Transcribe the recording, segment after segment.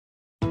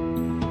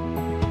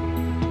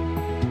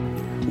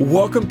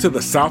Welcome to the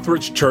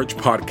Southridge Church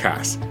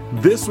Podcast.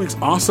 This week's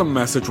awesome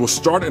message will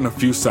start in a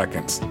few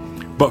seconds.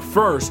 But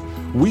first,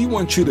 we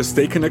want you to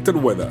stay connected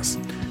with us.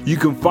 You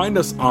can find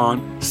us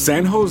on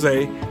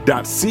sanjose.cc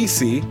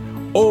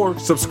or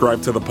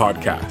subscribe to the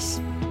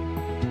podcast.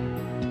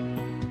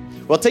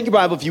 Well, take your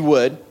Bible, if you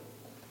would,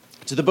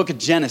 to the book of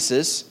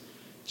Genesis,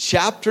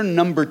 chapter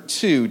number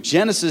 2.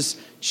 Genesis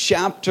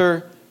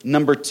chapter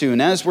number 2.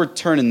 And as we're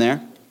turning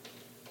there,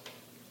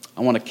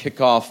 I want to kick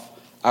off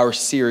our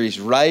series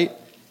right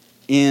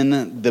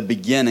in the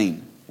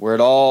beginning, where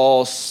it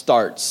all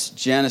starts.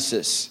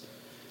 Genesis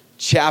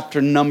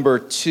chapter number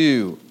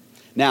 2.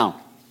 Now,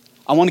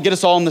 I want to get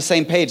us all on the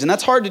same page, and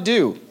that's hard to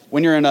do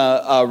when you're in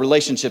a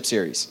relationship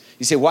series.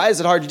 You say, why is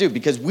it hard to do?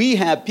 Because we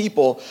have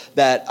people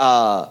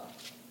that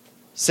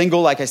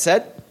single, like I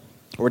said,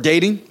 or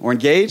dating, or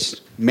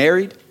engaged,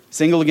 married,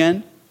 single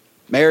again,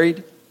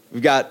 married.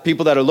 We've got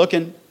people that are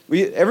looking.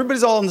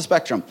 Everybody's all on the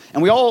spectrum,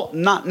 and we all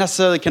not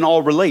necessarily can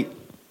all relate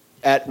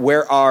at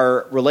where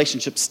our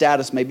relationship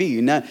status may be.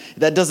 You know,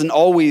 that doesn't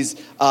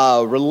always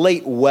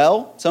relate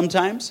well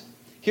sometimes.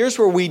 Here's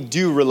where we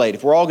do relate.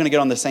 If we're all going to get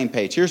on the same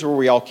page, here's where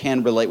we all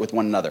can relate with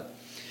one another.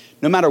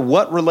 No matter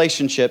what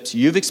relationships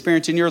you've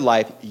experienced in your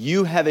life,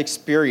 you have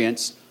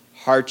experienced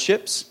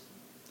hardships,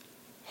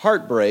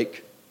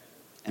 heartbreak,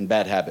 and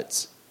bad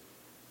habits.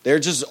 There are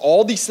just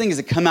all these things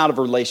that come out of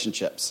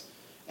relationships.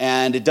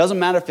 And it doesn't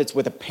matter if it's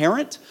with a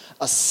parent,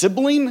 a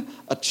sibling,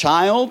 a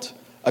child,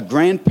 a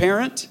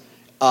grandparent,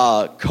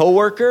 a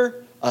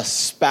coworker, a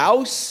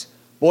spouse,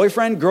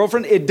 boyfriend,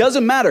 girlfriend. It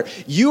doesn't matter.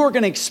 You are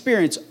going to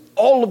experience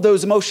all of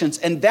those emotions,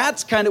 and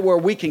that's kind of where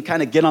we can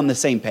kind of get on the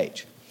same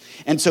page.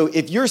 And so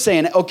if you're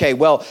saying, okay,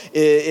 well,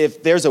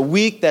 if there's a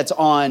week that's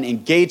on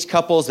engaged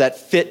couples that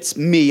fits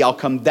me, I'll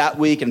come that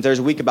week. And if there's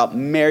a week about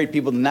married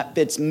people, then that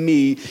fits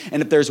me.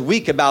 And if there's a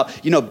week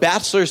about,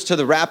 bachelors to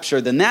the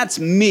rapture, then that's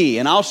me,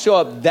 and I'll show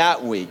up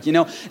that week.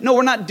 No,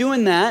 we're not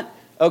doing that.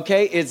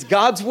 Okay, it's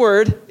God's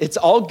word. It's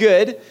all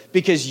good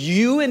because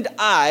you and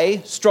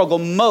I struggle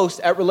most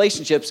at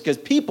relationships because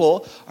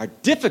people are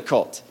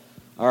difficult,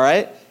 all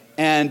right?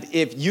 And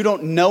if you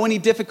don't know any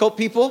difficult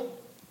people,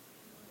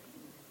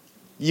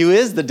 you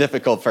is the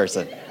difficult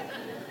person.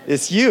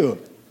 It's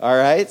you, all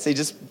right? So you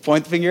just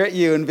point the finger at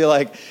you and be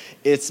like,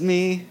 it's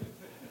me.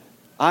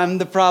 I'm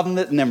the problem.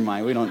 Never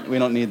mind, we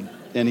don't need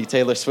any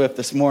Taylor Swift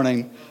this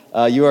morning.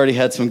 You already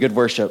had some good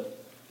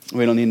worship.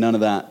 We don't need none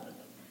of that.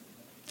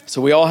 So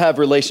we all have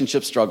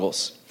relationship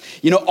struggles.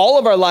 All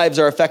of our lives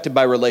are affected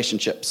by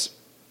relationships.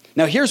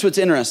 Now, here's what's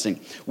interesting.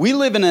 We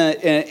live in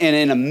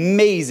an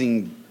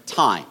amazing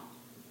time.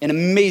 An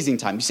amazing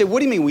time. You say, what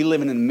do you mean we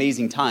live in an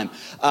amazing time?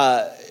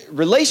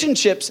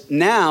 Relationships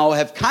now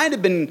have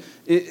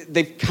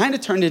they've kind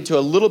of turned into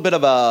a little bit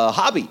of a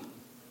hobby,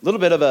 a little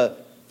bit of a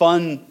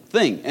fun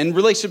thing. And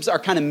relationships are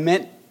kind of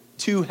meant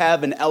to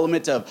have an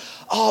element of,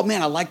 oh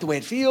man, I like the way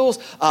it feels.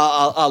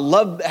 I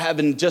love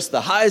having just the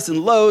highs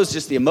and lows,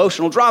 just the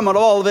emotional drama of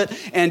all of it.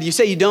 And you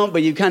say you don't,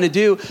 but you kind of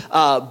do.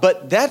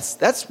 But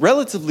that's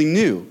relatively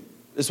new,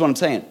 is what I'm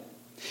saying.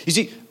 You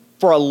see,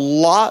 for a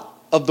lot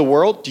of the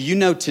world, do you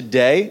know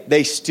today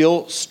they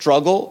still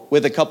struggle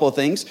with a couple of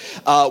things?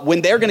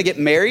 When they're going to get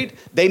married,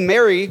 they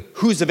marry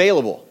who's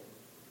available.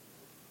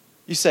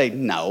 You say,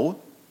 no.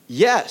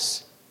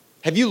 Yes.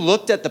 Have you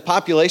looked at the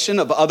population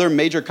of other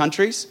major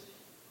countries?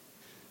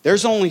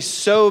 There's only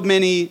so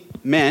many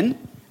men,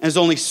 and there's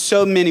only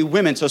so many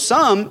women. So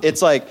some,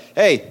 it's like,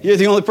 hey, you're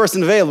the only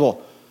person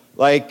available.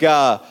 Like,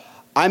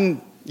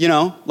 I'm,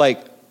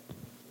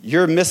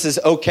 you're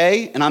Mrs.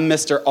 Okay, and I'm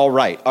Mr. All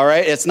right, all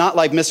right? It's not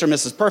like Mr. and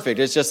Mrs.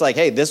 Perfect. It's just like,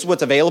 hey, this is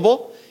what's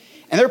available.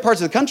 And there are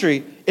parts of the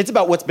country, it's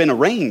about what's been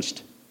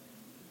arranged.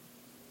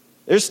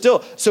 There's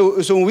still,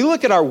 so when we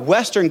look at our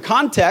Western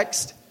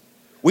context,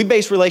 we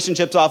base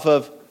relationships off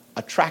of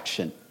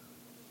attraction.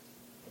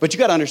 But you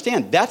got to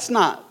understand, that's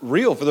not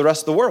real for the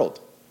rest of the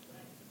world.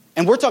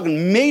 And we're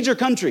talking major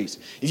countries.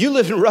 If you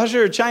live in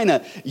Russia or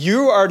China,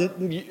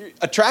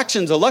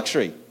 attraction's a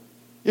luxury.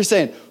 You're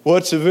saying,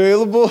 what's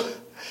available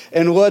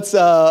and what's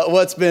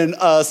been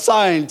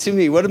assigned to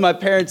me? What did my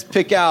parents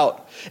pick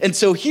out? And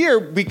so here,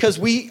 because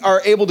we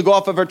are able to go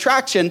off of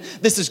attraction,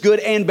 this is good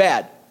and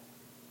bad.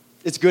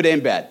 It's good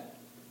and bad.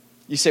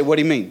 You say, what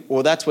do you mean?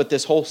 Well, that's what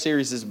this whole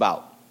series is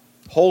about.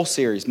 Whole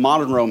series,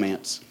 modern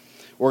romance.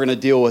 We're going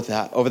to deal with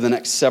that over the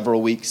next several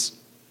weeks.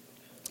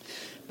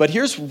 But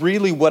here's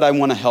really what I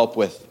want to help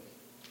with.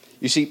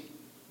 You see,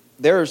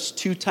 there's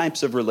two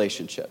types of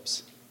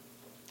relationships.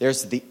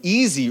 There's the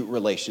easy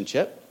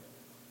relationship,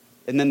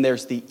 and then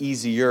there's the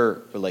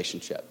easier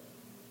relationship.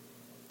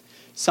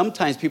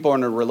 Sometimes people are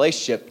in a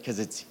relationship because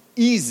it's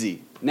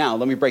easy. Now,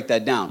 let me break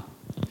that down.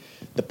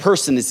 The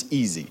person is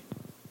easy.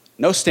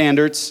 No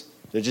standards.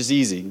 They're just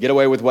easy. Get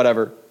away with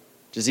whatever.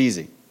 Just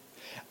easy.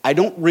 I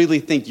don't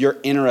really think you're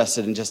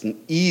interested in just an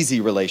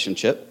easy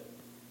relationship.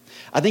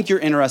 I think you're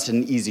interested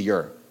in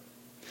easier.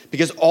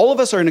 Because all of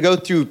us are going to go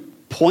through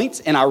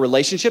points in our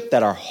relationship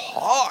that are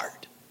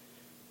hard.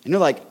 And you're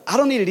like, I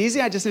don't need it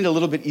easy, I just need a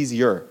little bit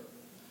easier.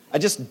 I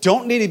just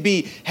don't need to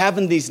be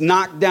having these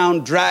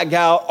knockdown, drag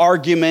out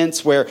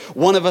arguments where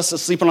one of us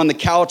is sleeping on the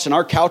couch and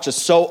our couch is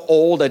so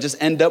old I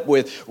just end up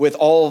with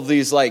all of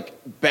these like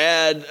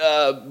bad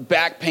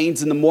back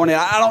pains in the morning.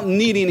 I don't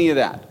need any of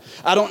that.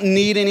 I don't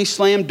need any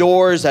slammed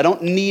doors. I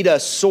don't need a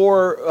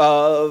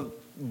sore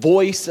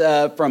voice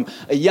from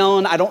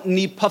yelling. I don't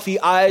need puffy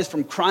eyes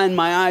from crying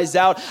my eyes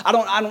out. I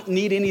don't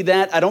need any of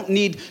that. I don't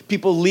need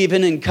people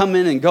leaving and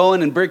coming and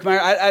going and breaking my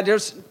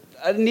heart.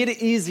 I need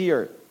it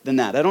easier than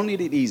that. I don't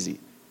need it easy.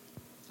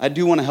 I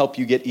do want to help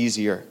you get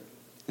easier.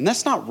 And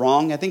that's not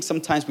wrong. I think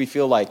sometimes we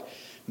feel like,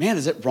 man,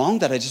 is it wrong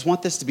that I just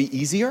want this to be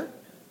easier?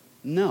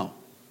 No.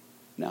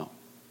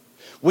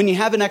 When you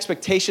have an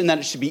expectation that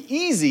it should be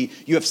easy,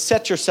 you have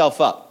set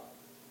yourself up.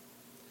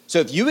 So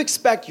if you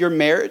expect your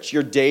marriage,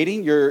 your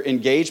dating, your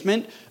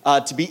engagement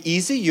to be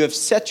easy, you have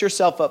set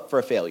yourself up for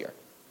a failure.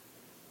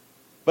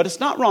 But it's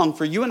not wrong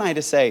for you and I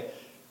to say,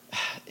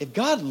 if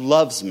God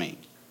loves me,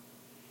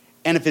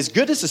 and if his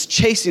goodness is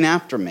chasing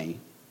after me,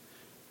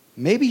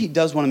 maybe he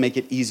does want to make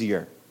it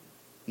easier.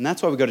 And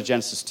that's why we go to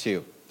Genesis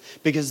 2.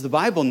 Because the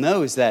Bible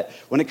knows that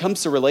when it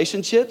comes to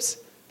relationships,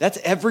 that's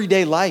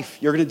everyday life.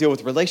 You're going to deal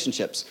with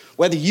relationships.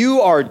 Whether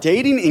you are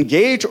dating,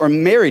 engaged, or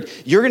married,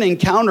 you're going to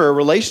encounter a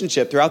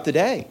relationship throughout the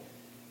day.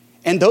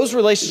 And those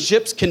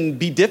relationships can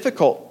be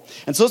difficult.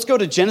 And so let's go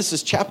to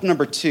Genesis chapter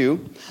number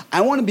 2.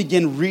 I want to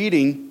begin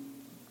reading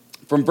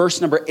from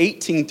verse number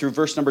 18 through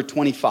verse number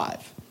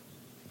 25.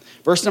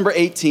 Verse number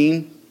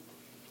 18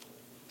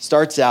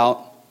 starts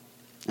out,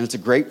 and it's a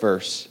great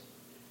verse.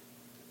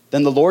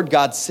 Then the Lord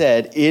God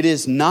said, "It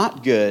is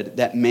not good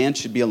that man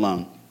should be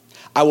alone.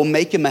 I will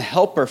make him a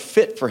helper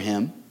fit for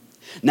him."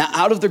 Now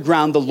out of the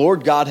ground the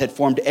Lord God had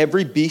formed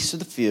every beast of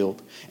the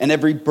field and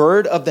every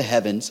bird of the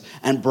heavens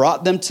and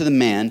brought them to the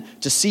man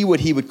to see what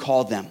he would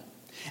call them.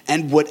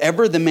 And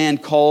whatever the man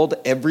called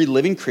every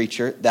living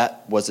creature,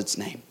 that was its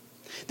name.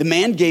 The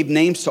man gave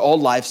names to all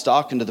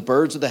livestock and to the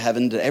birds of the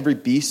heaven, to every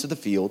beast of the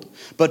field.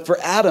 But for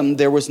Adam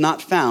there was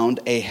not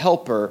found a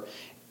helper,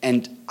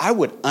 and I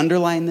would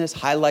underline this,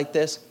 highlight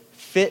this,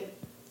 fit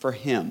for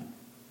him.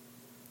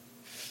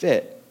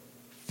 Fit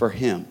for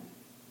him.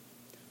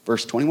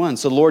 Verse 21,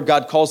 so the Lord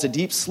God caused a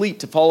deep sleep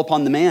to fall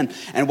upon the man,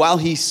 and while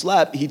he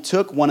slept, he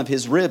took one of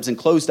his ribs and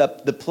closed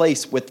up the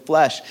place with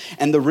flesh.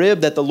 And the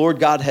rib that the Lord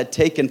God had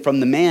taken from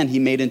the man, he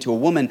made into a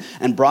woman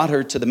and brought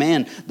her to the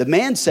man. The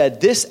man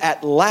said, "This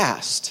at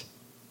last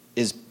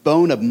is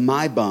bone of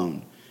my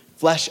bone,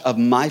 flesh of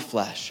my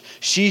flesh.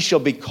 She shall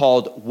be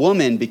called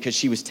woman because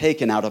she was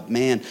taken out of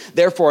man.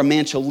 Therefore a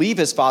man shall leave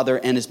his father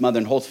and his mother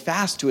and hold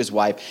fast to his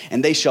wife,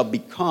 and they shall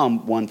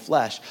become one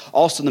flesh.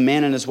 Also the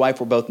man and his wife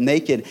were both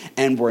naked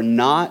and were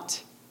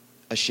not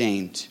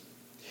ashamed."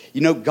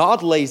 You know,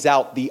 God lays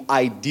out the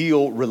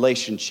ideal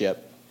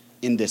relationship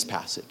in this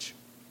passage.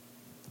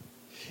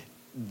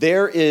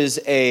 There is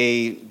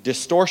a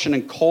distortion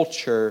in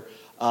culture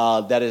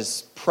that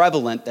is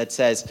prevalent that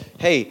says,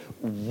 hey,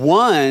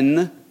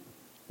 one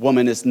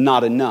woman is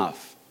not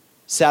enough.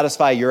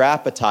 Satisfy your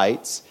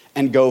appetites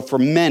and go for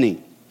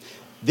many.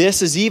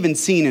 This is even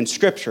seen in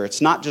Scripture.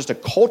 It's not just a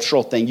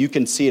cultural thing. You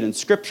can see it in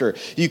Scripture.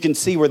 You can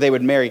see where they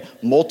would marry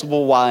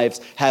multiple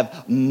wives,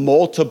 have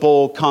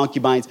multiple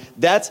concubines.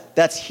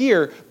 That's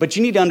here, but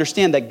you need to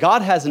understand that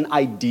God has an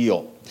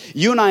ideal.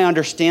 You and I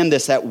understand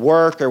this at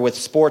work or with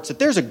sports, that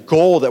there's a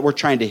goal that we're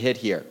trying to hit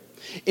here.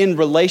 In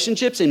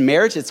relationships, in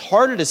marriage, it's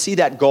harder to see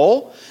that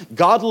goal.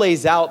 God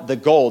lays out the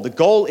goal. The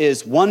goal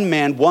is one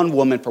man, one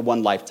woman for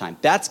one lifetime.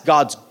 That's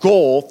God's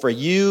goal for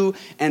you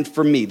and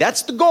for me.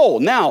 That's the goal.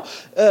 Now,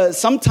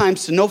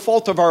 sometimes to no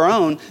fault of our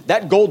own,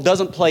 that goal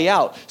doesn't play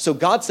out. So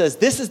God says,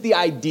 this is the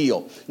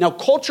ideal. Now,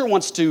 culture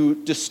wants to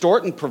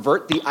distort and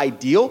pervert the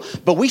ideal,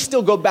 but we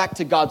still go back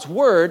to God's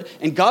word.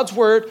 And God's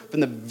word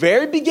from the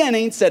very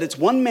beginning said it's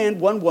one man,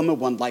 one woman,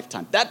 one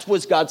lifetime. That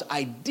was God's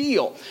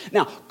ideal.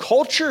 Now,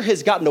 culture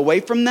has gotten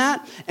away from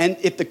that, and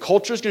if the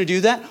culture is going to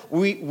do that,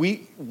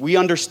 we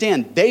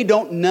understand they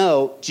don't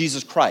know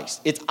Jesus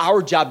Christ. It's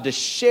our job to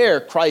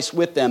share Christ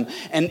with them,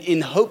 and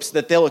in hopes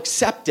that they'll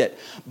accept it.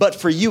 But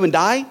for you and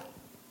I,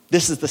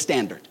 this is the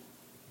standard.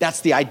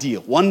 That's the ideal.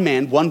 One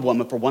man, one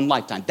woman for one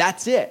lifetime.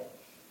 That's it.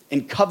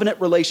 In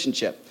covenant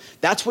relationship.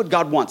 That's what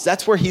God wants.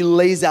 That's where he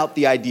lays out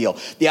the ideal.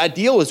 The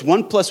ideal is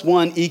 1 +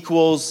 1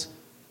 =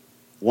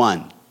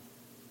 1.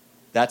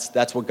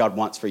 That's what God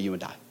wants for you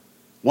and I.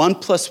 1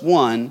 +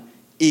 1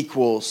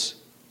 =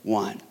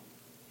 1.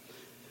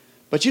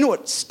 But you know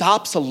what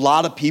stops a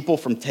lot of people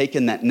from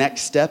taking that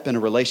next step in a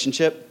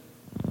relationship?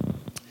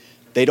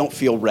 They don't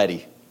feel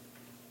ready.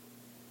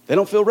 They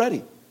don't feel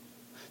ready.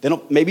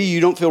 Maybe you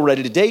don't feel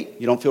ready to date.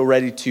 You don't feel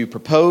ready to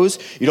propose.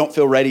 You don't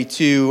feel ready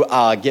to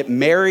get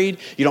married.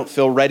 You don't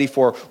feel ready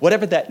for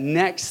whatever that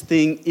next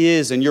thing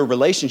is in your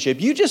relationship.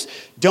 You just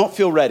don't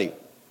feel ready.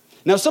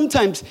 Now,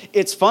 sometimes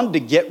it's fun to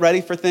get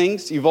ready for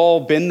things. You've all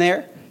been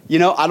there.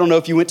 I don't know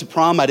if you went to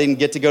prom. I didn't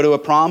get to go to a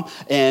prom,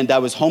 and I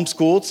was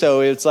homeschooled,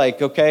 so it's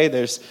like, okay,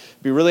 it'd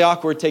be really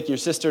awkward taking your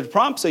sister to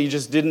prom, so you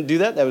just didn't do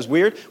that. That was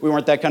weird. We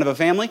weren't that kind of a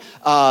family.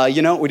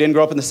 We didn't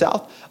grow up in the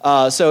South,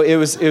 so it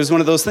was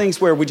one of those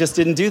things where we just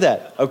didn't do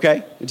that,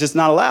 okay? It's just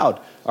not allowed,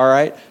 all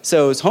right?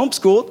 So it was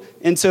homeschooled,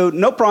 and so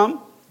no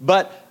prom,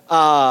 but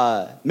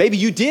maybe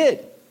you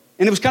did.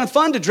 And it was kind of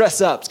fun to dress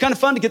up. It's kind of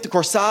fun to get the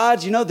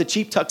corsage, the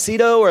cheap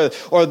tuxedo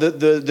or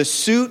the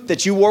suit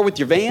that you wore with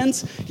your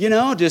Vans,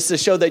 just to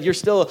show that you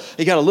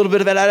got a little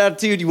bit of that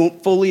attitude, you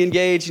won't fully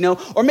engage,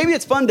 Or maybe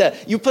it's fun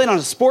you played on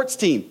a sports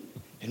team.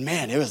 And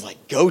man, it was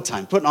like go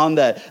time, putting on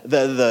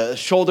the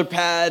shoulder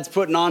pads,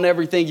 putting on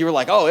everything. You were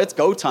like, oh, it's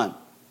go time.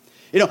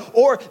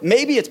 Or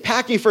maybe it's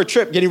packing for a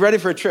trip, getting ready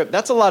for a trip.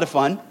 That's a lot of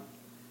fun.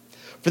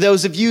 For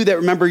those of you that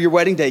remember your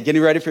wedding day,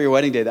 getting ready for your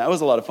wedding day, that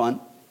was a lot of fun.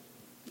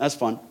 That's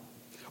fun.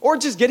 Or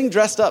just getting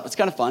dressed up. It's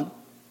kind of fun.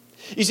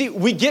 You see,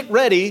 we get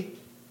ready,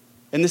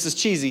 and this is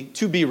cheesy,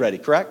 to be ready,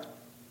 correct?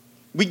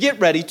 We get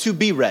ready to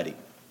be ready.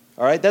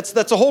 All right? That's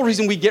the whole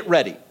reason we get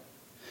ready.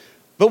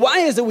 But why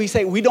is it we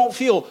say we don't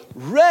feel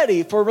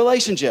ready for a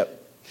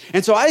relationship?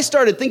 And so I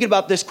started thinking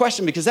about this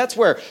question because that's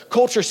where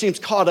culture seems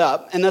caught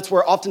up, and that's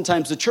where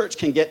oftentimes the church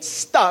can get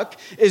stuck,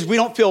 is we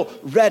don't feel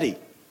ready.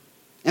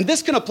 And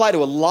this can apply to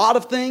a lot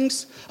of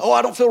things. Oh,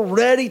 I don't feel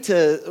ready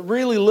to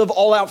really live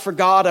all out for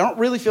God. I don't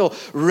really feel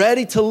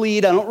ready to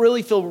lead. I don't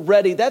really feel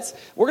ready.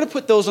 We're going to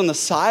put those on the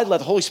side, let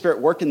the Holy Spirit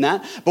work in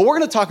that. But we're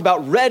going to talk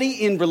about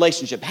ready in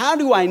relationship. How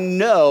do I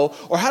know,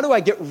 or how do I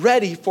get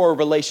ready for a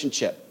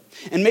relationship?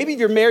 And maybe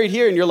you're married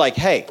here and you're like,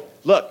 hey,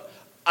 look,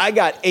 I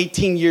got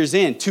 18 years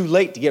in, too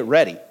late to get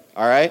ready,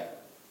 all right?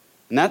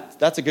 And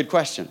that's a good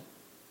question.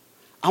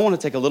 I want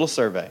to take a little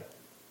survey.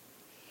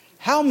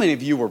 How many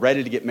of you were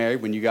ready to get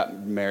married when you got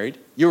married?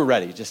 You were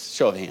ready. Just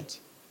show of hands.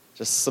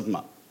 Just slip them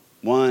up.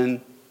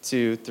 1,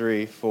 2,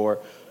 3, 4.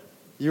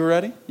 You were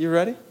ready? You were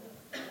ready?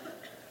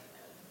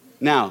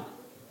 Now,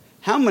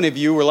 how many of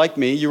you were like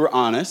me? You were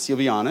honest. You'll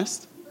be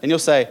honest. And you'll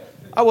say,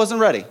 I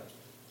wasn't ready.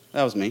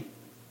 That was me.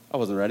 I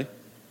wasn't ready.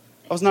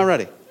 I was not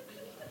ready.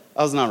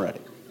 I was not ready.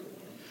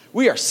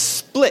 We are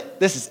split.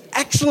 This is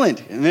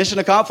excellent. Mission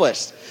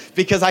accomplished.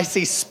 Because I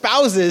see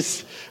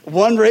spouses,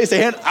 one raise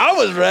their hand, I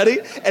was ready.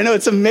 And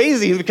it's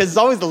amazing because it's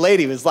always the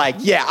lady who's like,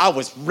 yeah, I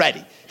was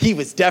ready. He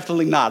was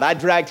definitely not. I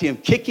dragged him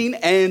kicking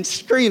and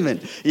screaming,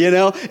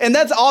 And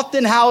that's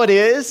often how it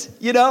is,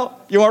 You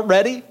weren't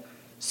ready.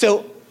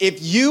 So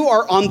if you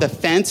are on the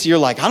fence, you're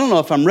like, I don't know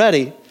if I'm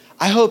ready.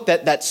 I hope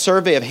that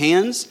survey of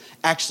hands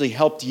actually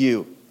helped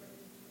you.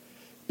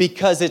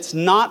 Because it's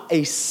not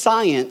a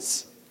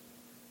science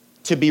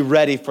to be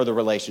ready for the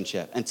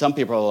relationship. And some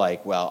people are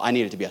like, well, I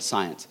need it to be a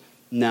science.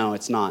 No,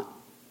 it's not.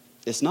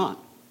 It's not.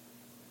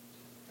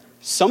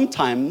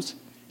 Sometimes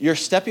you're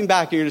stepping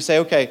back and you're going to say,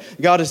 okay,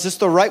 God, is this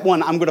the right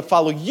one? I'm going to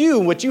follow you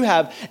and what you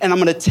have, and I'm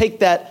going to take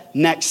that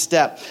next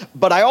step.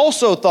 But I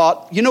also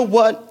thought, you know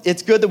what?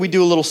 It's good that we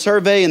do a little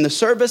survey in the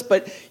service,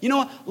 but you know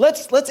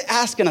what? Let's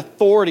ask an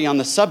authority on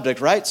the subject,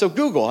 right? So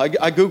Google, I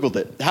Googled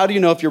it. How do you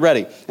know if you're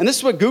ready? And this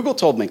is what Google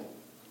told me.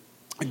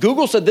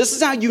 Google said this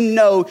is how you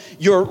know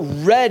you're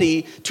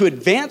ready to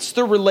advance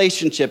the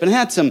relationship. And it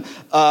had some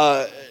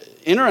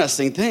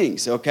interesting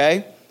things,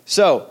 okay?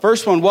 So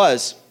first one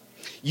was,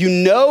 you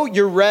know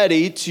you're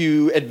ready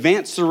to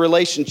advance the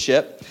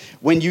relationship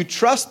when you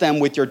trust them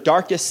with your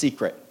darkest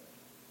secret.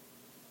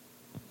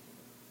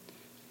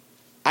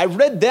 I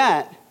read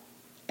that,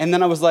 and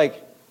then I was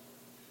like,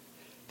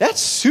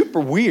 that's super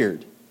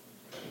weird.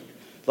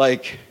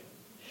 Like,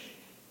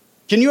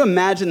 can you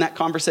imagine that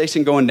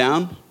conversation going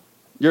down?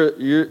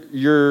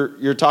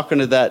 You're talking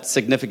to that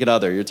significant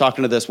other. You're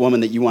talking to this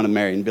woman that you want to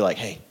marry and be like,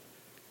 hey,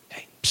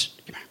 psst,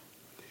 come here.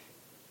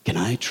 Can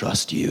I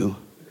trust you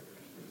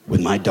with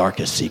my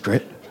darkest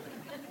secret?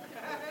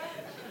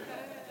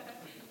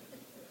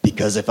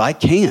 Because if I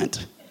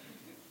can't,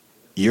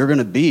 you're going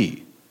to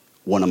be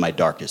one of my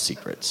darkest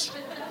secrets.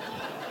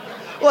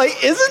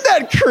 Like, isn't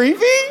that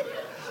creepy?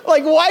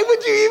 Like, why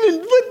would you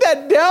even put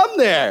that down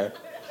there?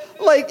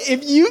 Like,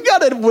 if you got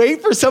to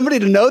wait for somebody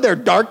to know their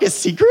darkest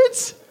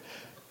secrets,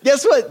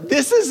 guess what?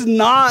 This is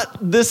not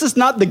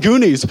the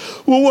Goonies.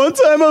 Well, one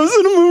time I was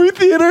in a movie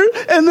theater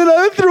and then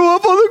I threw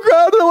up on the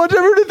ground and I want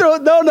everybody to throw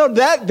up. No,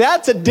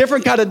 that's a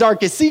different kind of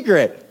darkest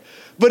secret.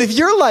 But if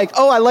you're like,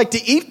 oh, I like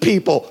to eat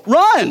people,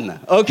 run,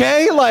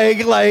 okay? I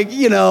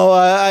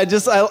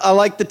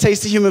like the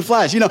taste of human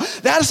flesh.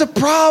 That is a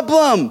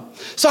problem.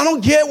 So I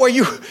don't get where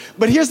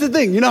but here's the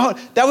thing,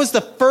 that was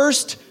the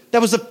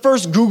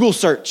first Google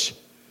search.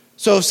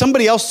 So if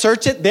somebody else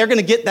search it, they're going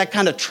to get that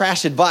kind of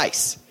trash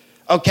advice.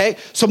 Okay,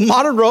 so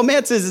modern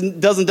romance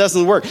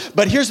doesn't work.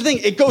 But here's the thing,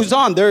 it goes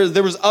on.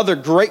 There was other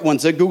great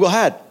ones that Google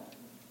had.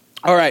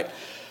 All right,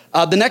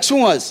 the next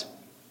one was,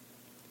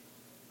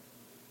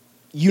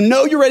 you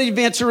know you're ready to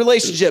advance a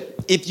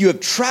relationship if you have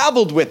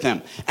traveled with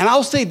him. And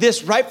I'll say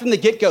this right from the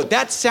get-go,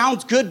 that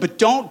sounds good, but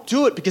don't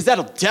do it because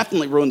that'll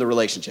definitely ruin the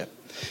relationship.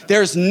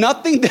 There's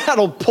nothing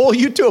that'll pull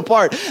you two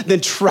apart than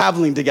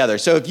traveling together.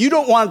 So if you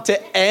don't want it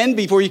to end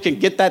before you can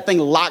get that thing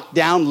locked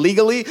down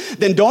legally,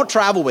 then don't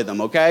travel with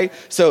them, okay?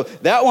 So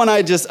that one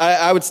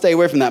I would stay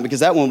away from that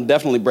because that one will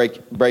definitely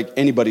break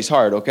anybody's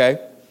heart,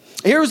 okay?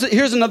 Here's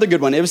another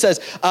good one. It says,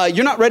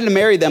 you're not ready to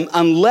marry them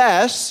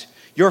unless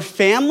your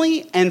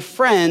family and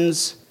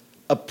friends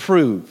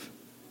approve.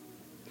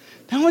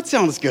 That one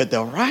sounds good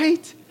though,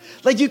 right?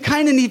 Like you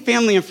kind of need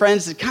family and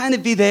friends to kind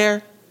of be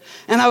there.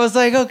 And I was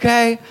like,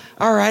 okay,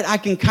 all right, I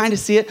can kind of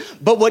see it.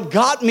 But what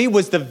got me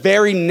was the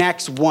very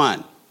next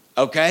one,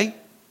 okay?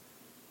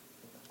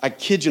 I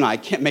kid you not, I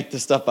can't make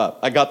this stuff up.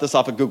 I got this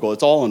off of Google.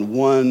 It's all in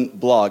one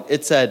blog.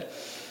 It said,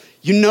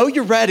 you know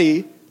you're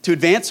ready to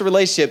advance a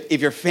relationship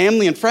if your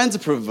family and friends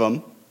approve of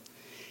them.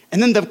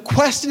 And then the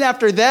question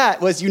after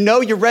that was, you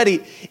know you're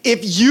ready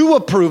if you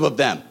approve of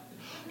them.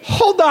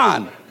 Hold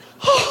on.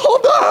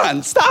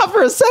 Stop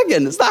for a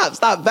second.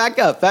 Stop. Back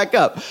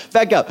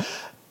up.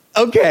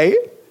 Okay.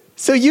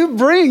 So you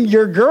bring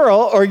your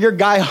girl or your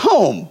guy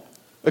home,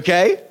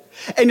 okay?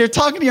 And you're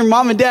talking to your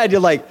mom and dad.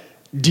 You're like,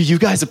 do you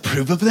guys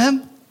approve of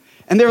them?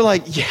 And they're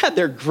like, yeah,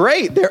 they're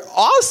great. They're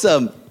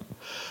awesome.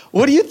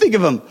 What do you think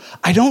of them?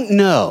 I don't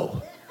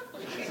know.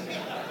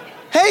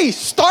 Hey,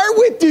 start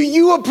with, do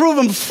you approve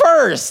them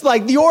first?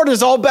 Like the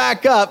order's all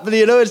back up.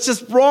 It's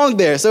just wrong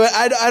there. So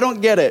I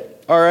don't get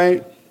it, all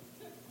right?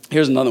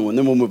 Here's another one,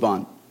 then we'll move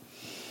on.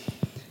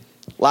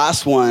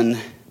 Last one.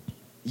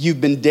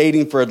 You've been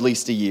dating for at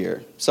least a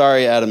year.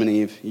 Sorry, Adam and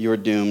Eve, you were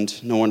doomed.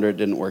 No wonder it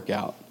didn't work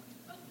out.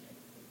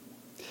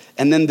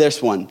 And then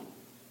this one.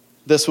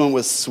 This one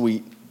was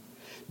sweet.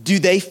 Do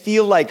they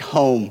feel like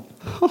home?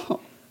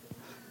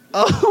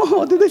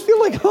 Oh, do they feel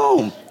like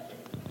home?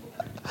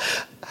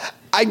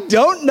 I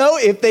don't know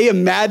if they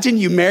imagine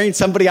you marrying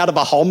somebody out of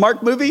a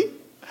Hallmark movie,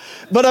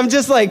 but I'm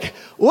just like,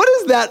 what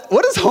is that?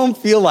 What does home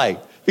feel like?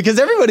 Because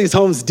everybody's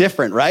home's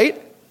different, right?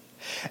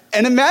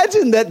 And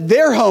imagine that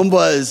their home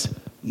was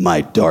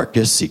my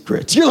darkest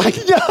secrets. You're like,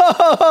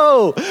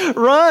 no,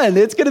 run.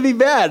 It's going to be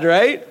bad,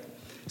 right?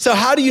 So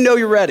how do you know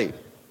you're ready?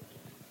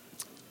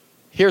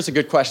 Here's a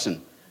good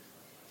question.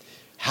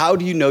 How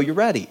do you know you're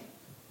ready?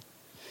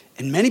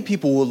 And many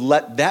people will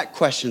let that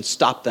question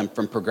stop them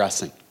from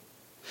progressing.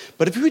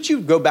 But if you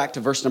go back to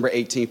verse number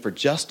 18 for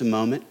just a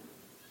moment,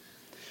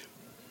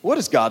 what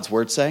does God's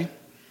word say?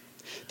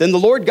 Then the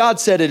Lord God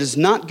said, it is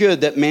not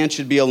good that man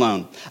should be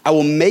alone. I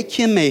will make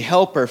him a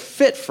helper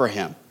fit for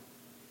him.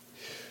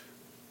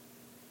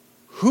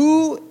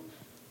 Who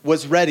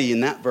was ready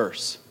in that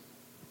verse?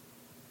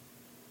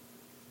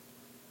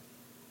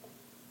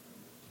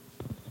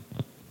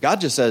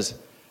 God just says,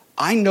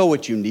 I know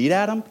what you need,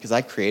 Adam, because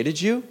I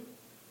created you.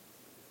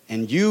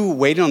 And you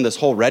waiting on this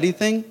whole ready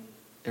thing,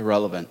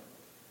 irrelevant.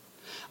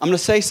 I'm going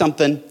to say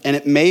something, and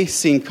it may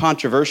seem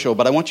controversial,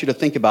 but I want you to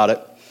think about it.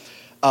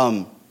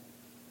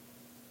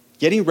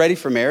 Getting ready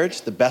for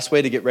marriage, the best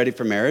way to get ready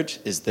for marriage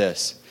is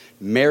this.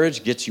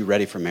 Marriage gets you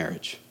ready for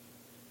marriage.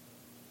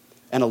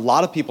 And a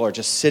lot of people are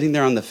just sitting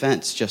there on the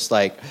fence, just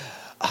like,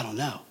 I don't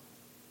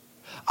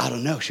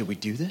know. Should we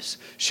do this?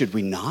 Should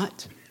we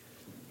not?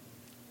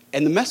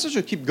 And the message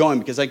will keep going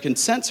because I can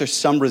sense there's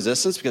some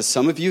resistance because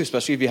some of you,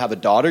 especially if you have a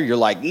daughter, you're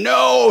like,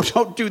 no,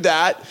 don't do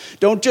that.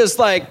 Don't just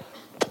like,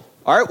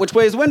 all right, which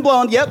way is the wind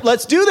blowing? Yep,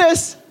 let's do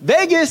this.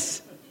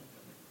 Vegas.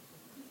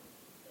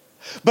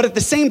 But at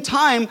the same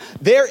time,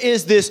 there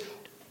is this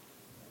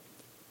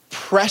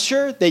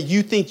pressure that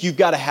you think you've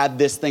got to have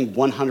this thing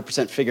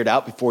 100% figured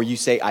out before you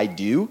say, I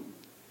do.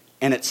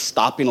 And it's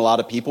stopping a lot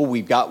of people.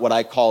 We've got what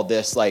I call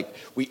this, like,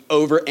 we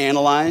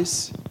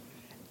overanalyze.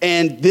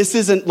 And this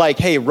isn't like,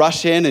 hey,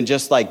 rush in and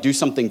just like do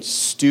something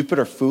stupid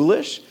or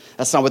foolish.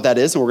 That's not what that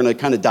is. And we're going to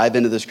kind of dive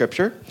into the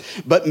scripture.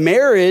 But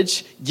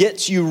marriage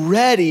gets you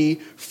ready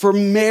for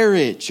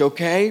marriage,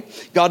 okay?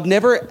 God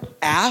never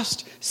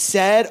asked,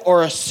 said,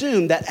 or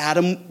assumed that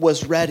Adam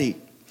was ready.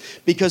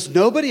 Because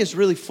nobody is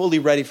really fully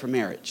ready for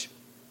marriage.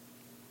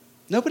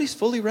 Nobody's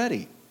fully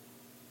ready.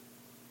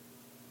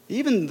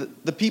 Even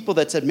the people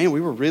that said, man,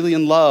 we were really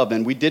in love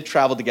and we did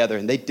travel together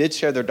and they did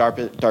share their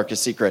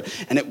darkest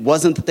secret. And it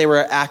wasn't that they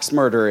were an axe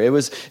murderer. It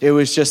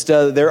was just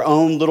their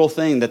own little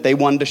thing that they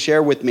wanted to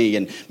share with me.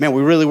 And man,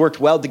 we really worked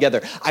well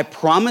together. I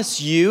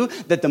promise you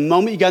that the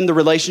moment you got in the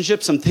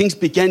relationship, some things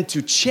began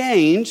to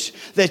change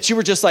that you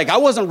were just like, I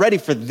wasn't ready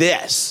for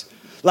this.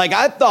 Like,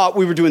 I thought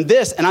we were doing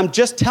this, and I'm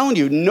just telling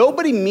you,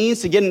 nobody means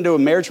to get into a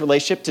marriage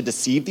relationship to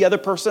deceive the other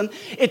person.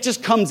 It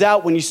just comes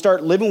out when you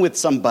start living with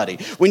somebody,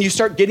 when you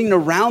start getting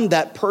around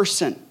that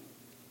person.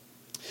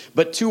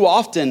 But too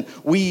often,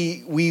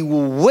 we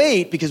will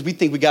wait because we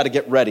think we got to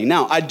get ready.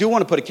 Now, I do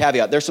want to put a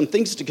caveat. There's some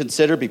things to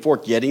consider before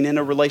getting in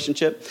a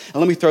relationship, and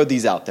let me throw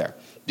these out there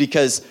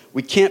because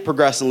we can't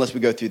progress unless we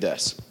go through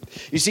this.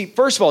 You see,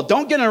 first of all,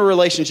 don't get in a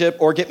relationship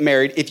or get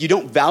married if you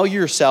don't value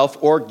yourself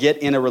or get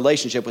in a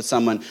relationship with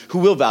someone who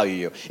will value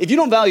you. If you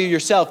don't value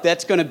yourself,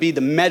 that's going to be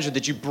the measure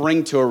that you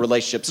bring to a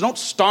relationship. So don't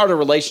start a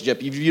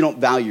relationship if you don't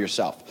value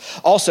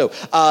yourself. Also,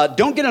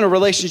 don't get in a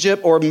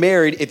relationship or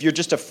married if you're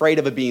just afraid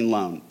of it being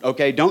alone,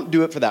 okay? Don't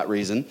do it for that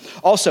reason.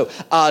 Also,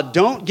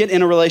 don't get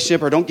in a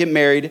relationship or don't get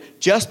married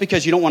just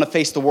because you don't want to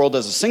face the world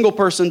as a single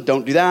person.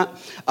 Don't do that.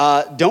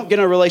 Don't get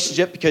in a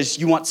relationship because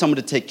you want someone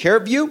to take care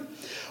of you.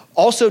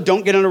 Also,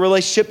 don't get in a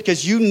relationship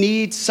because you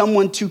need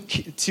someone to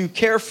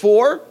care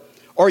for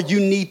or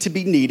you need to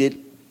be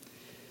needed.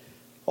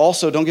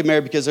 Also, don't get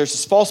married because there's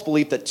this false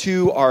belief that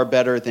two are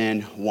better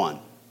than one.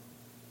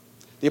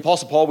 The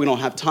Apostle Paul, we don't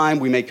have time.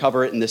 We may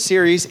cover it in this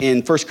series.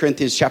 In 1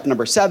 Corinthians chapter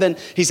number 7,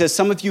 he says,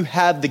 some of you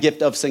have the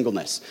gift of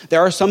singleness.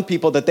 There are some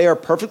people that they are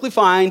perfectly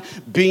fine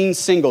being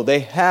single. They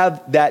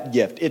have that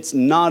gift. It's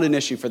not an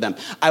issue for them.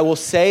 I will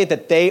say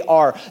that they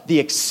are the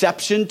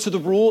exception to the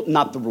rule,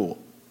 not the rule.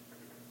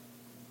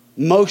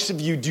 Most of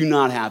you do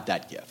not have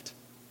that gift.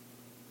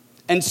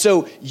 And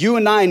so you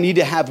and I need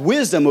to have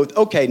wisdom with,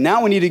 okay,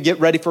 now we need to get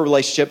ready for a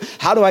relationship.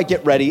 How do I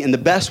get ready? And the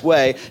best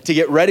way to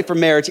get ready for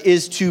marriage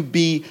is to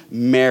be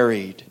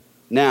married.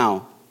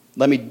 Now,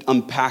 let me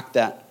unpack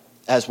that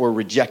as we're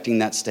rejecting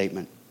that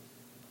statement.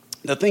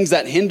 The things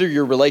that hinder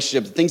your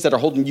relationship, the things that are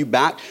holding you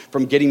back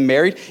from getting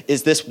married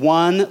is this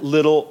one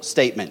little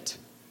statement.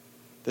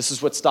 This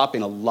is what's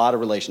stopping a lot of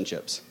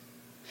relationships.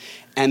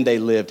 And they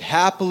lived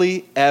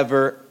happily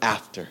ever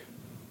after.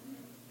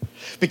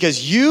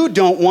 Because you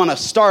don't want to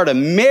start a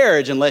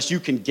marriage unless you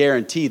can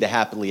guarantee the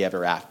happily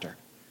ever after.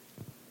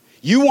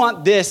 You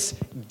want this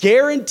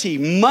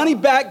guarantee, money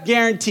back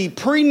guarantee,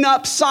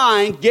 prenup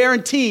signed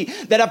guarantee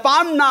that if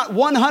I'm not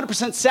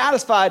 100%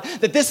 satisfied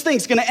that this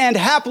thing's going to end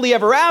happily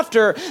ever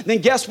after, then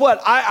guess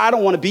what? I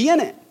don't want to be in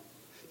it.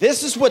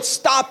 This is what's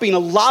stopping a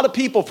lot of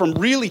people from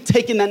really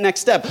taking that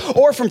next step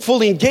or from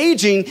fully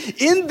engaging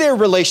in their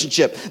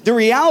relationship. The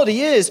reality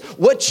is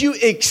what you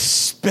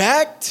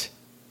expect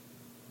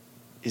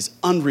is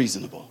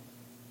unreasonable.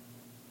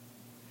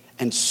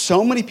 And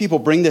so many people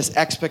bring this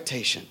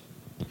expectation.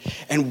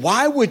 And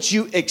why would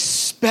you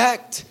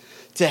expect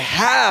to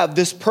have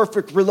this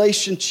perfect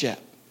relationship?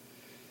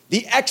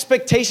 The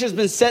expectation has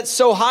been set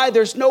so high,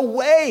 there's no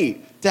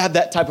way to have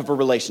that type of a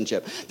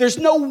relationship. There's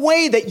no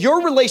way that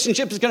your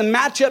relationship is going to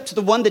match up to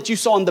the one that you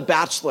saw in The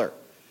Bachelor.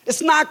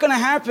 It's not going to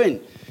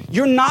happen.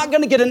 You're not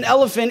going to get an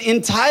elephant in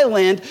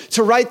Thailand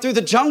to ride through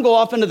the jungle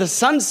off into the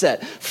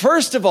sunset.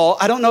 First of all,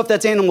 I don't know if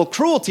that's animal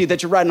cruelty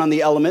that you're riding on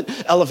the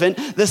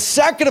elephant. The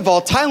second of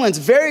all, Thailand's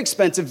very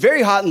expensive,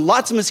 very hot, and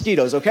lots of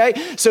mosquitoes, okay?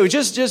 So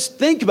just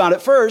think about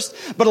it first.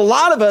 But a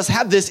lot of us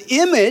have this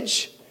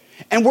image,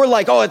 and we're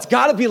like, oh, it's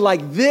got to be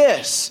like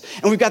this.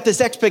 And we've got this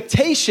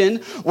expectation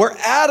where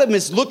Adam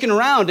is looking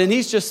around, and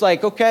he's just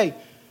like, okay,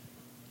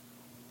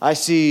 I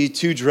see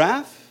 2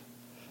 giraffes.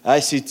 I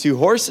see 2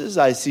 horses.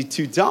 I see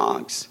 2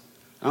 dogs.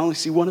 I only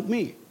see one of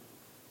me.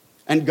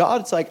 And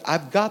God's like,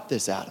 I've got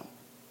this, Adam.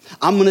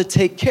 I'm going to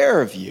take care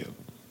of you.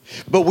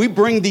 But we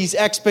bring these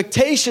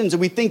expectations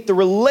and we think the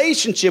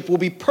relationship will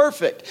be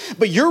perfect.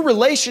 But your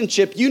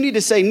relationship, you need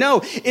to say,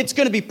 no, it's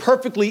going to be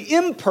perfectly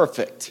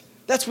imperfect.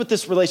 That's what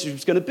this relationship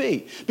is going to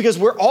be. Because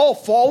we're all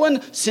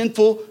fallen,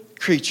 sinful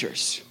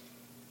creatures.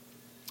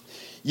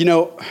 You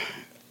know,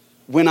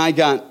 when I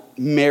got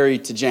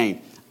married to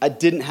Jane, I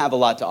didn't have a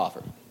lot to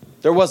offer.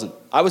 There wasn't.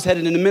 I was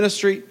headed into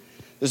ministry.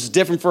 This is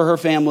different for her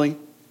family.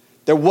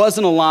 There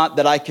wasn't a lot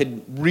that I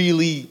could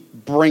really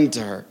bring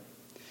to her.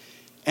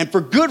 And for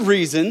good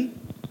reason,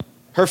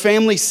 her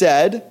family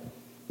said,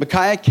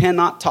 Micaiah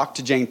cannot talk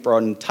to Jane for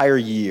an entire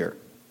year.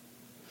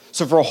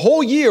 So for a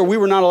whole year, we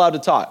were not allowed to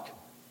talk.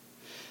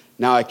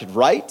 Now I could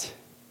write.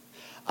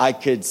 I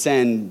could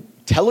send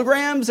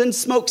telegrams and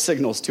smoke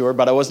signals to her,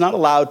 but I was not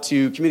allowed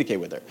to communicate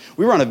with her.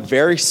 We were on a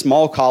very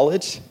small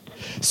college.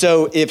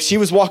 So if she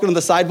was walking on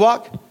the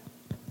sidewalk,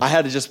 I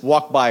had to just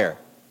walk by her.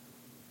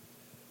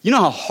 You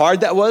know how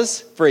hard that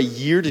was for a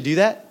year to do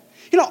that?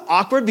 You know,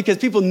 awkward because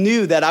people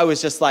knew that I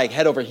was just like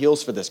head over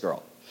heels for this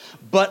girl.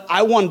 But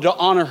I wanted to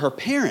honor her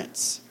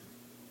parents.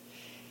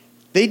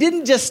 They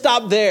didn't just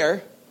stop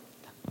there.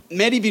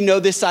 Many of you know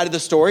this side of the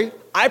story.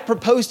 I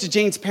proposed to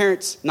Jane's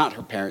parents, not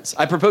her parents.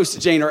 I proposed to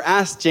Jane or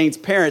asked Jane's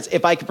parents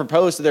if I could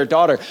propose to their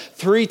daughter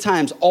 3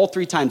 times. All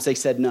 3 times they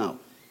said no.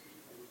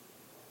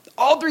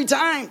 All 3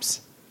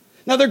 times.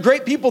 Now they're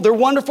great people. They're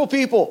wonderful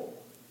people.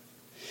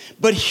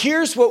 But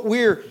here's what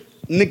we're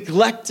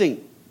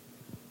neglecting.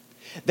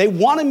 They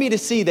wanted me to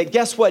see that,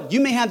 guess what?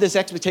 You may have this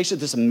expectation of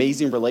this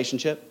amazing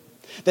relationship,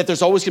 that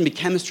there's always going to be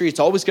chemistry. It's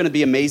always going to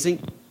be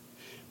amazing.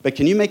 But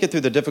can you make it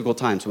through the difficult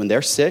times when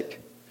they're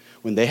sick,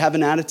 when they have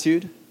an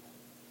attitude,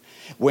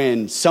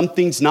 when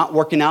something's not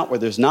working out, where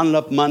there's not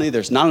enough money,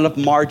 there's not enough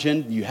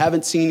margin, you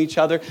haven't seen each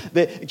other?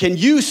 Can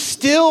you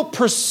still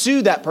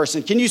pursue that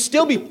person? Can you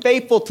still be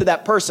faithful to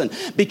that person?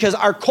 Because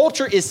our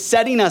culture is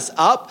setting us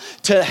up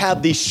to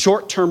have these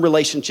short-term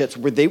relationships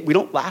where we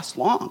don't last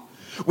long.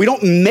 We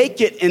don't make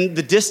it in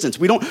the distance.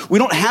 We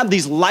don't have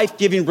these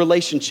life-giving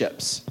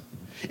relationships.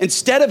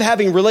 Instead of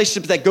having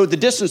relationships that go the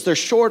distance, they're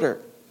shorter.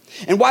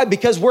 And why?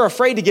 Because we're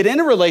afraid to get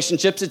into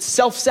relationships. It's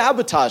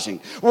self-sabotaging.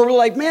 Where we're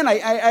like, man,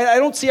 I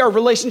don't see our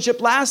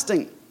relationship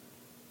lasting.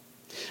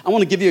 I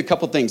want to give you a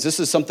couple things. This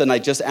is something I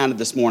just added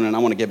this morning, and I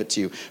want to give it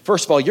to you.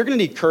 First of all, you're going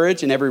to need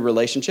courage in every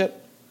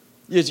relationship.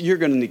 You're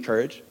going to need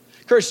courage.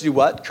 Courage to do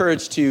what?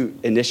 Courage to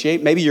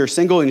initiate. Maybe you're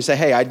single and you say,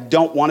 hey, I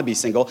don't want to be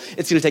single.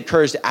 It's going to take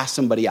courage to ask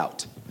somebody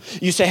out.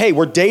 You say, hey,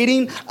 we're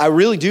dating. I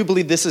really do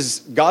believe this is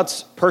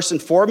God's person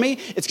for me.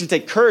 It's going to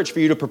take courage for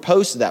you to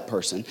propose to that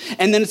person.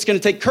 And then it's going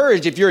to take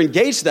courage if you're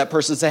engaged to that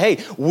person to say,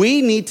 hey,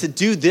 we need to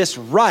do this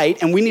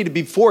right, and we need to,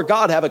 before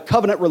God, have a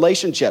covenant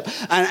relationship.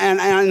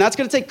 And that's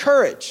going to take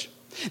courage.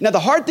 Now, the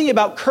hard thing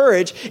about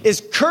courage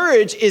is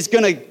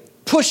going to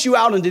push you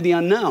out into the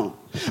unknown.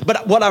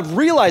 But what I've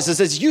realized is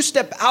as you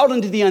step out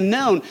into the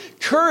unknown,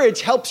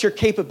 courage helps your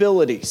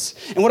capabilities.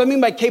 And what I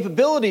mean by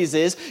capabilities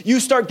is you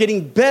start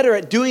getting better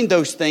at doing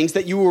those things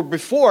that you were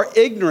before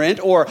ignorant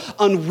or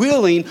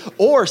unwilling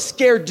or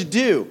scared to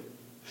do.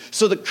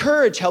 So the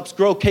courage helps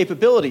grow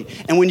capability.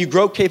 And when you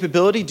grow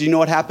capability, do you know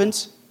what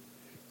happens?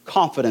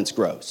 Confidence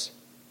grows.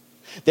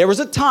 There was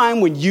a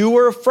time when you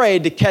were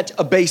afraid to catch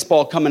a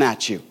baseball coming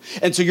at you.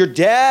 And so your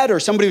dad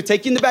or somebody would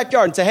take you in the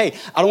backyard and say, hey,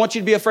 I don't want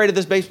you to be afraid of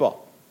this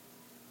baseball.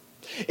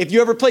 If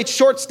you ever played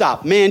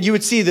shortstop, man, you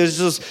would see there's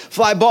those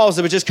fly balls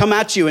that would just come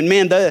at you. And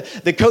man,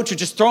 the coach would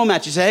just throw them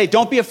at you. Say, hey,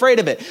 don't be afraid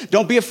of it.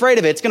 Don't be afraid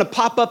of it. It's going to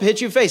pop up, hit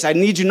you in the face. I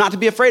need you not to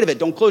be afraid of it.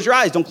 Don't close your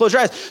eyes. Don't close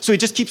your eyes. So he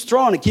just keeps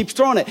throwing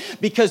it.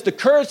 Because the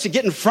courage to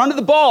get in front of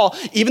the ball,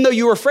 even though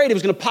you were afraid it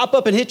was going to pop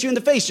up and hit you in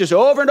the face, just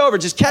over and over,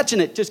 just catching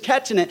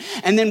it.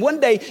 And then one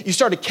day you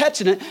started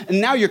catching it,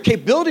 and now your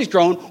capability's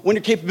grown. When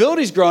your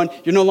capability's grown,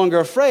 you're no longer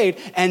afraid,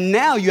 and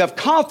now you have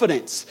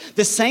confidence.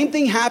 The same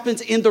thing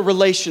happens in the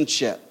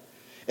relationship.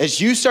 As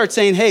you start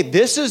saying, hey,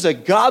 this is a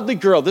godly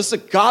girl, this is a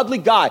godly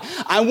guy,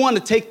 I want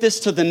to take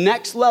this to the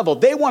next level.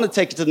 They want to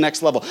take it to the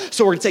next level.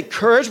 So we're going to take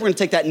courage, we're going to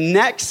take that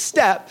next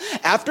step.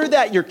 After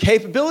that, your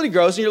capability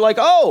grows, and you're like,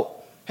 oh,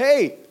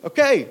 hey,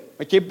 okay,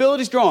 my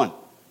capability's growing.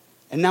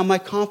 And now my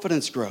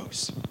confidence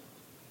grows.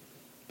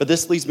 But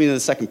this leads me to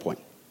the second point.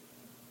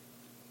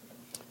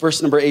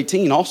 Verse number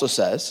 18 also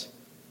says,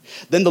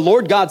 then the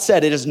Lord God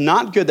said, it is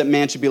not good that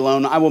man should be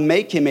alone. I will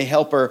make him a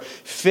helper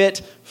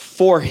fit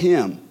for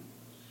him.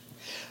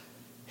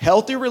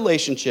 Healthy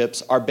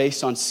relationships are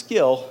based on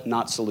skill,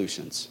 not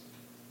solutions.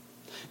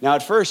 Now,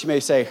 at first, you may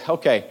say,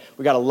 okay,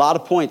 we got a lot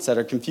of points that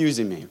are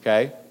confusing me,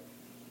 okay?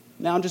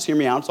 Now, just hear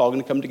me out. It's all going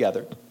to come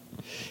together.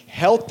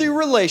 Healthy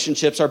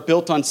relationships are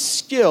built on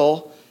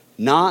skill,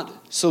 not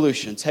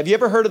solutions. Have you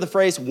ever heard of the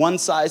phrase, one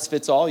size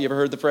fits all? You ever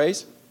heard the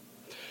phrase?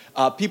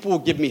 People will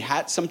give me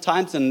hats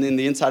sometimes, and in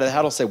the inside of the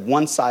hat, I'll say,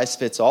 one size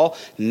fits all.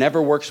 Never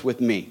works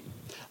with me.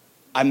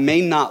 I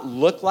may not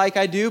look like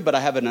I do, but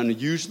I have an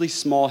unusually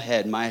small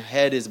head. My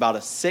head is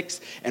about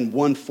 6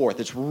 1/4.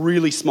 It's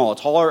really small.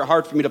 It's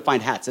hard for me to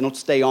find hats. They don't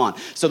stay on.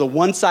 So the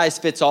one size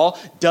fits all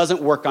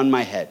doesn't work on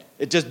my head.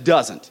 It just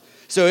doesn't.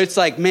 So it's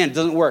like, man, it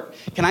doesn't work.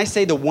 Can I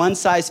say the one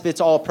size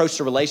fits all approach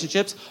to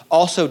relationships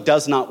also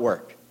does not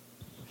work?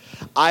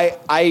 I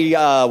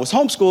was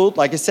homeschooled,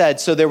 like I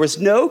said, so there was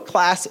no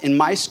class in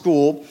my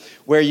school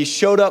where you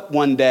showed up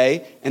one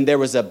day and there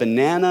was a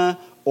banana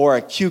or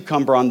a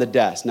cucumber on the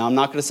desk. Now, I'm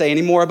not going to say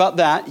any more about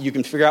that. You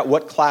can figure out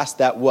what class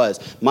that was.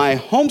 My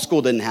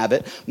homeschool didn't have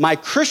it. My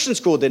Christian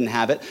school didn't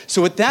have it.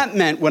 So what that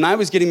meant, when I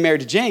was getting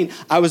married to Jane,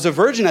 I was a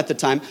virgin at the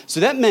time.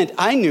 So that meant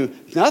I knew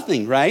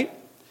nothing, right?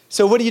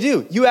 So what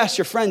do? You ask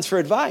your friends for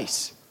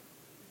advice.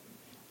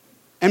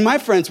 And my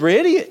friends were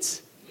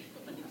idiots.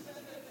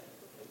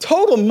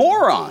 Total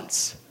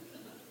morons.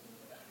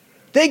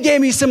 They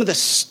gave me some of the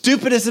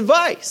stupidest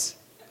advice.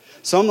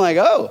 So I'm like,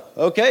 oh,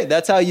 okay,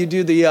 that's how you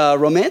do the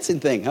romancing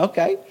thing.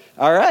 Okay,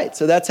 all right,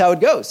 so that's how it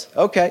goes.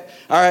 Okay,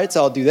 all right,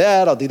 so I'll do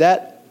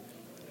that.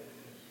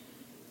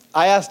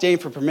 I asked Jane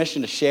for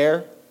permission to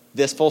share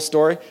this full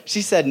story.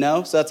 She said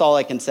no, so that's all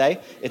I can say.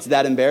 It's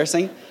that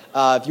embarrassing.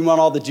 If you want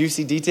all the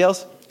juicy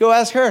details, go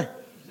ask her.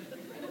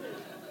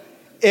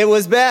 It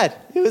was bad.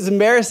 It was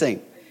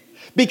embarrassing.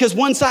 Because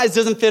one size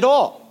doesn't fit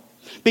all.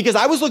 Because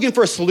I was looking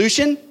for a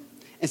solution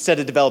instead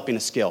of developing a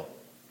skill.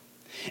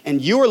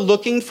 And you are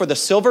looking for the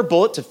silver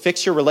bullet to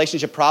fix your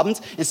relationship problems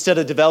instead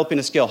of developing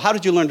a skill. How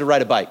did you learn to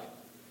ride a bike?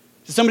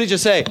 Did somebody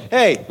just say,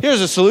 hey,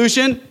 here's a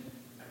solution?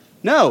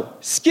 No,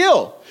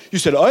 skill. You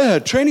said, I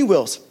had training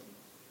wheels.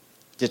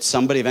 Did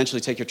somebody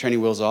eventually take your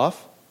training wheels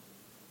off?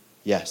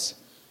 Yes.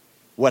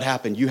 What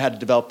happened? You had to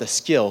develop the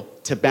skill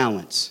to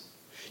balance.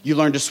 You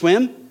learned to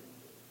swim?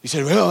 You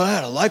said, well, I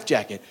had a life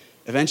jacket.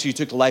 Eventually you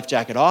took the life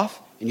jacket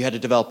off and you had to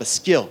develop a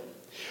skill.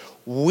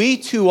 We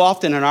too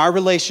often in our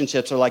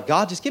relationships are like,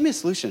 God, just give me a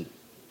solution.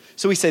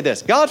 So we say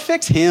this, God,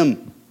 fix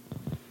him.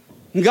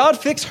 God,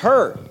 fix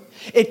her.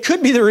 It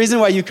could be the reason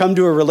why you come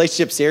to a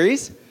relationship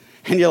series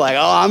and you're like,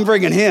 oh, I'm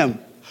bringing him.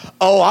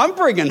 Oh, I'm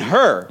bringing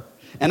her.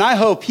 And I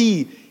hope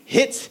he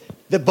hits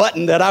the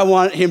button that I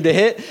want him to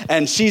hit.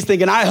 And she's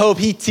thinking, I hope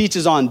he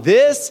teaches on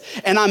this.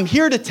 And I'm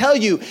here to tell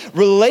you,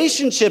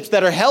 relationships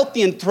that are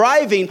healthy and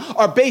thriving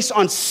are based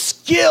on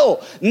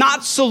skill,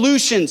 not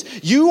solutions.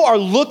 You are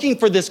looking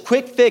for this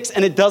quick fix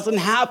and it doesn't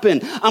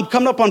happen. I'm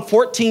coming up on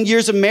 14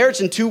 years of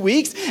marriage in 2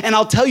 weeks. And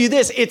I'll tell you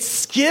this, it's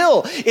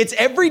skill. It's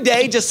every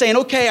day just saying,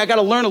 okay, I got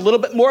to learn a little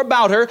bit more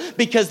about her,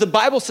 because the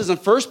Bible says in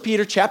 1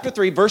 Peter chapter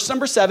 3, verse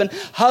number 7,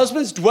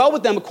 husbands, dwell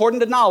with them according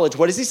to knowledge.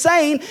 What is he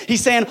saying?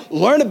 He's saying,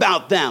 learn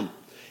about them.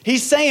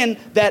 He's saying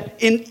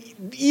that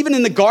even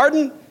in the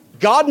garden,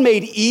 God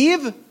made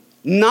Eve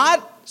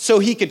not so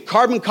he could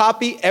carbon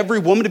copy every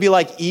woman to be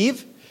like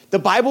Eve. The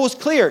Bible was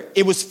clear.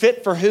 It was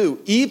fit for who?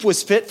 Eve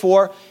was fit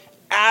for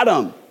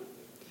Adam.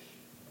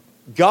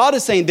 God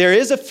is saying there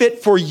is a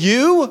fit for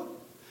you,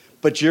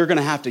 but you're going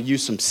to have to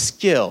use some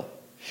skill.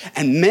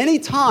 And many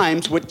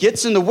times what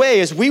gets in the way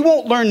is we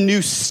won't learn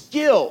new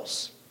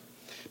skills.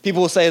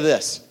 People will say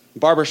this.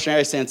 Barbara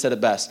Streisand said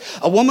it best.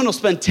 A woman will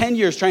spend 10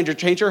 years trying to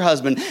change her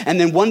husband and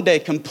then one day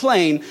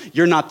complain,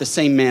 you're not the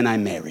same man I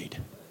married.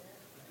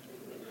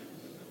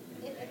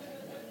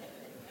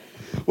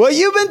 Well,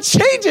 you've been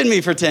changing me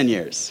for 10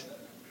 years.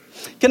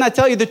 Can I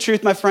tell you the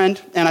truth, my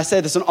friend? And I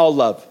say this in all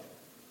love.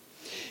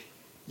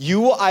 You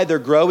will either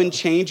grow and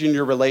change in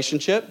your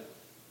relationship,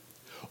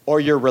 or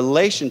your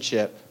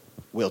relationship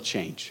will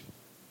change.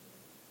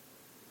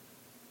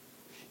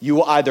 You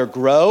will either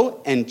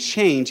grow and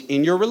change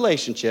in your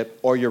relationship,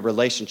 or your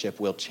relationship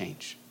will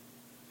change.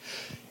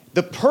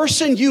 The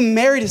person you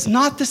married is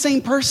not the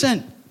same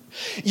person.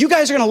 You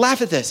guys are going to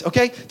laugh at this,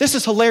 okay? This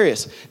is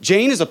hilarious.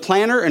 Jane is a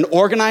planner and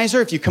organizer.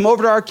 If you come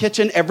over to our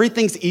kitchen,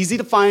 everything's easy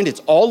to find.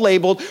 It's all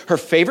labeled. Her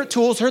favorite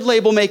tool is her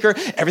label maker.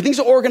 Everything's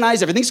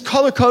organized. Everything's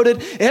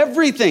color-coded.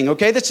 Everything,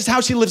 okay? That's just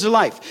how she lives her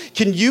life.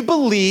 Can you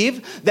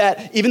believe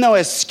that even though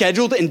as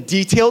scheduled and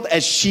detailed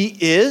as she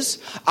is,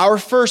 our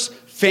first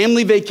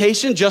family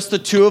vacation, just the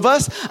two of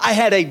us, I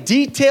had a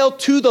detailed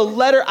to the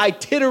letter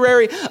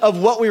itinerary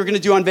of what we were going to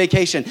do on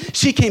vacation.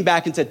 She came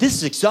back and said, this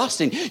is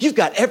exhausting. You've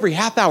got every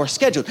half hour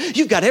scheduled.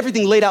 You've got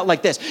everything laid out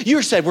like this.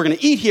 You said we're going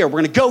to eat here.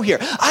 We're going to go here.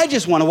 I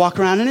just want to walk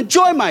around and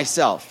enjoy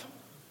myself.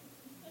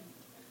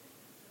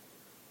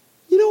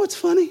 You know what's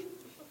funny?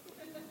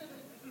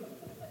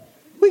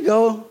 We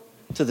go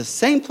to the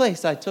same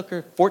place I took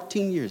her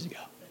 14 years ago.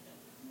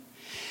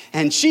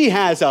 And she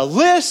has a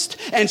list,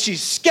 and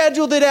she's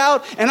scheduled it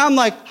out, and I'm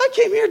like, I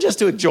came here just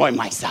to enjoy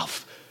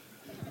myself.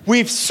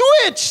 We've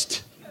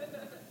switched.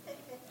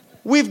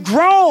 We've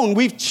grown.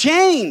 We've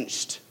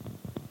changed.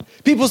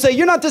 People say,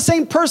 you're not the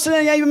same person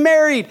and you're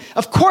married.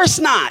 Of course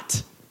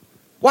not.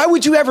 Why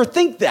would you ever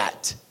think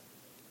that?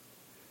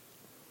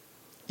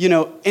 You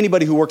know,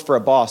 anybody who works for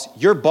a boss,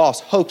 your boss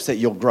hopes that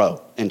you'll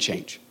grow and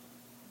change.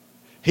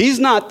 He's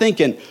not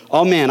thinking,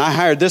 oh man, I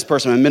hired this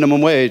person at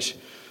minimum wage.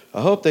 I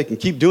hope they can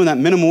keep doing that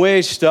minimum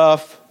wage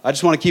stuff. I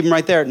just want to keep them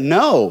right there.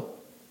 No.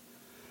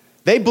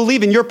 They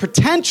believe in your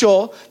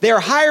potential. They are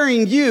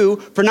hiring you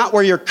for not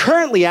where you're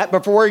currently at,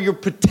 but for where you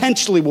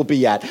potentially will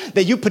be at.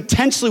 That you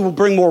potentially will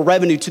bring more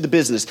revenue to the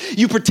business.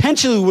 You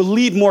potentially will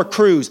lead more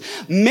crews.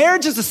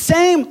 Marriage is the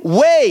same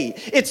way.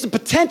 It's the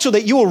potential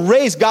that you will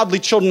raise godly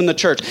children in the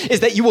church. Is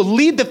that you will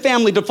lead the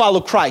family to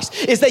follow Christ.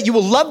 Is that you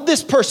will love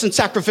this person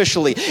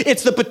sacrificially.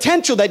 It's the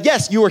potential that,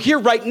 yes, you are here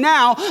right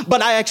now,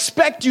 but I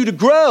expect you to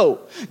grow.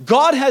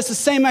 God has the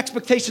same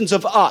expectations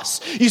of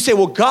us. You say,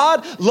 well,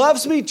 God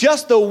loves me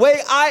just the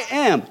way I am.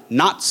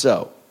 Not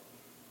so.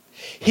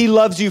 He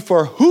loves you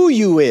for who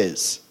you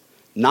is,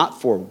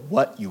 not for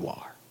what you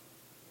are.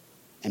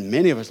 And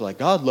many of us are like,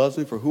 God loves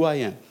me for who I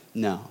am.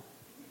 No.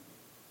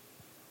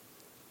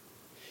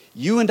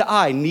 You and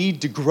I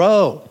need to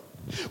grow.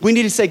 We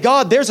need to say,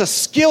 God, there's a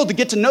skill to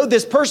get to know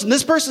this person.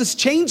 This person's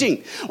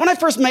changing. When I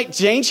first met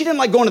Jane, she didn't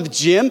like going to the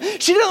gym.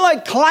 She didn't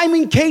like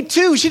climbing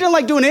K2. She didn't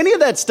like doing any of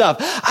that stuff.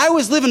 I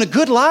was living a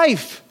good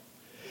life.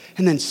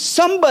 And then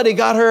somebody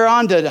got her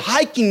onto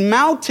hiking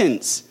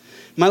mountains.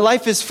 My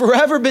life has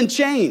forever been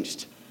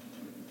changed.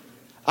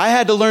 I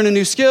had to learn a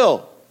new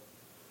skill.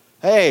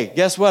 Hey,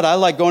 guess what? I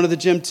like going to the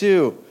gym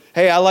too.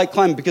 Hey, I like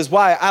climbing because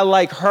why? I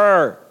like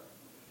her.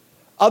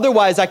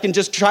 Otherwise, I can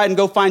just try and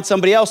go find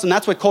somebody else. And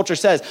that's what culture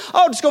says.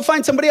 Oh, just go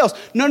find somebody else.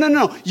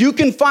 No. You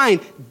can find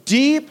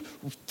deep,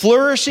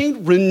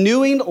 flourishing,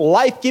 renewing,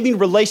 life-giving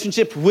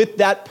relationship with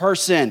that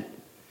person.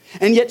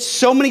 And yet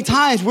so many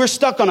times we're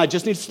stuck on, I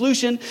just need a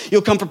solution.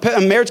 You'll come for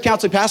a marriage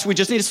counseling, pastor, we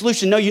just need a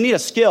solution. No, you need a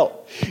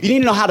skill. You need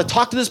to know how to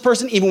talk to this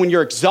person even when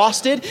you're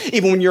exhausted,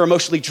 even when you're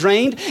emotionally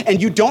drained. And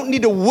you don't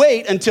need to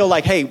wait until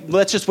like, hey,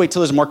 let's just wait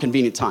till there's a more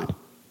convenient time.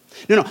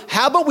 No.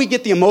 How about we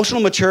get the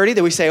emotional maturity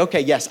that we say, okay,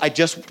 yes, I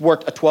just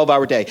worked a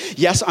 12-hour day.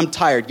 Yes, I'm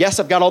tired. Yes,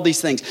 I've got all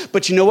these things.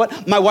 But you know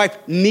what? My wife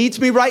needs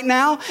me right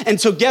now. And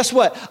so guess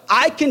what?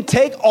 I can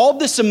take all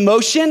this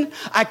emotion,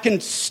 I can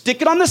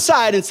stick it on the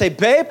side and say,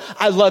 babe,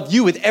 I love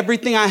you with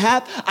everything I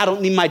have. I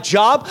don't need my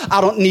job.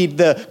 I don't need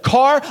the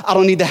car. I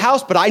don't need the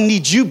house, but I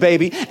need you,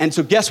 baby. And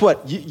so guess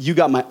what? You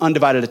got my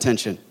undivided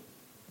attention.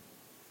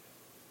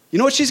 You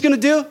know what she's going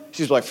to do?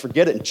 She's like,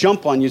 forget it, and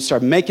jump on you and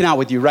start making out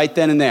with you right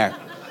then and there.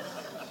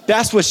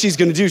 That's what she's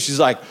going to do. She's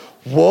like,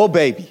 whoa,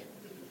 baby.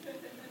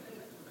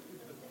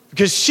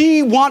 Because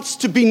she wants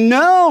to be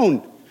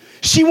known.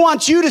 She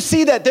wants you to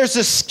see that there's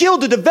a skill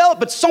to develop,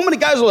 but so many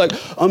guys are like,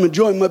 I'm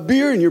enjoying my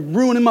beer and you're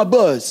ruining my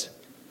buzz.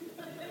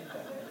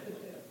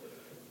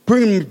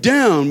 Bringing me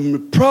down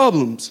with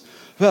problems.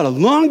 I've had a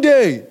long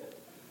day.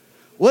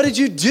 What did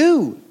you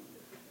do?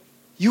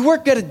 You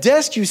work at a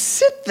desk, you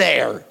sit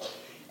there,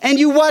 and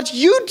you watch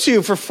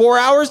YouTube for 4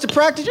 hours to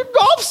practice your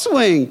golf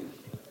swing.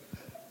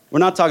 We're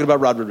not talking about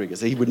Rod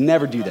Rodriguez. He would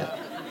never do that.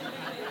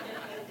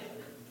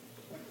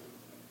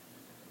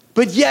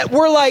 But yet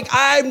we're like,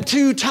 I'm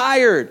too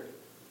tired.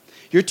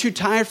 You're too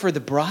tired for the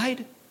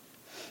bride?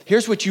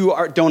 Here's what you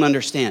don't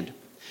understand.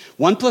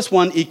 1 +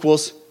 1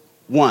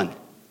 = 1.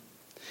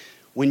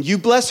 When you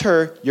bless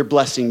her, you're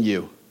blessing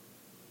you.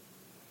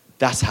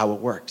 That's how it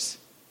works.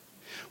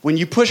 When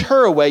you push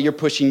her away, you're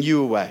pushing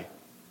you away.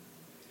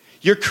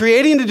 You're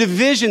creating a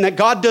division that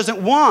God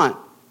doesn't want.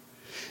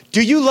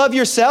 Do you love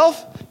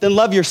yourself? Then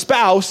love your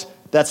spouse.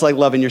 That's like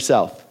loving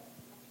yourself.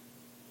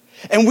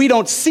 And we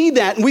don't see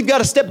that, and we've got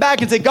to step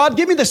back and say, God,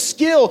 give me the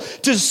skill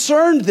to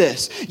discern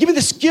this. Give me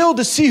the skill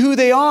to see who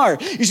they are.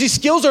 You see,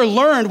 skills are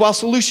learned while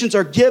solutions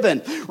are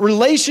given.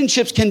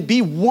 Relationships can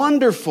be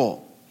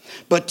wonderful,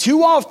 but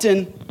too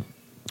often,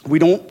 we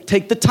don't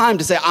take the time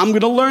to say, I'm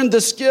going to learn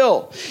the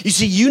skill. You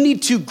see, you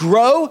need to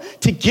grow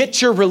to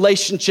get your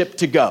relationship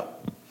to go.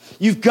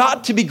 You've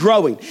got to be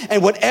growing.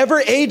 And whatever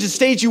age and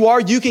stage you are,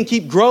 you can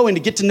keep growing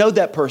to get to know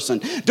that person.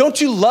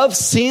 Don't you love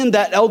seeing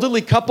that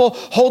elderly couple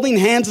holding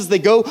hands as they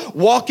go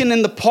walking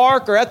in the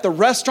park or at the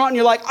restaurant? And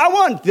you're like, I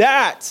want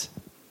that.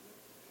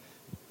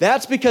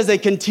 That's because they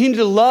continue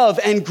to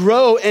love and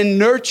grow and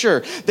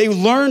nurture. They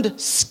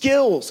learned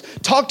skills.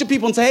 Talk to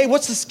people and say, hey,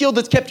 what's the skill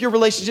that's kept your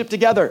relationship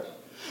together?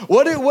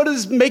 What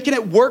is making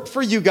it work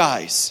for you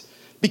guys?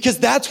 Because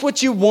that's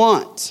what you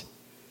want.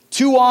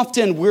 Too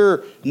often,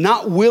 we're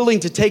not willing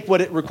to take what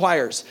it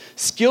requires.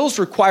 Skills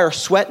require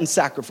sweat and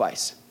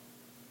sacrifice.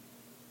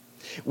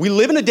 We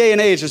live in a day and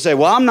age that say,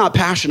 well, I'm not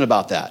passionate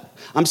about that.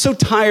 I'm so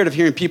tired of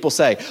hearing people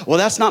say, well,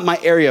 that's not my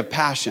area of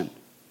passion.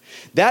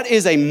 That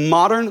is a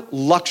modern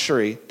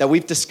luxury that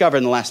we've discovered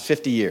in the last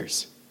 50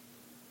 years.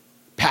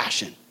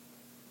 Passion.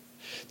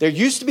 There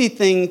used to be a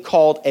thing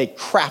called a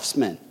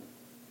craftsman.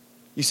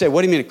 You say,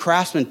 what do you mean, a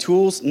craftsman?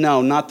 Tools?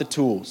 No, not the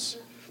tools.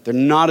 They're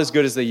not as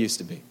good as they used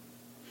to be.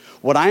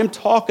 What I am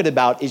talking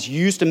about is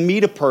you used to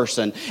meet a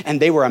person and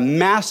they were a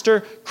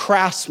master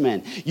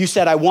craftsman. You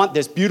said, I want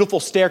this beautiful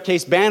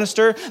staircase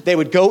banister. They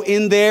would go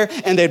in there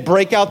and they'd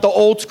break out the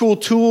old school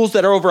tools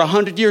that are over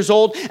 100 years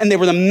old, and they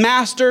were the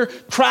master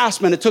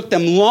craftsmen. It took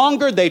them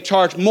longer, they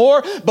charged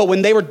more, but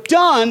when they were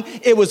done,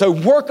 it was a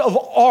work of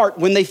art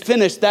when they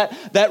finished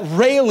that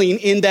railing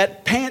in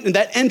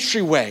that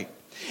entryway.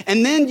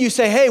 And then you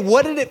say, hey,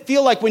 what did it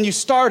feel like when you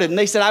started? And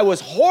they said, I was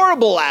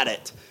horrible at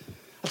it.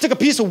 I took a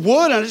piece of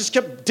wood and I just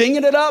kept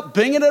binging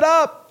it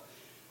up.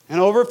 And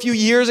over a few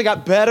years, I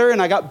got better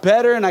and I got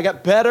better and I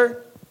got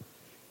better.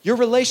 Your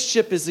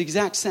relationship is the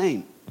exact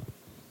same.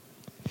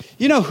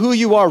 You know, who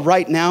you are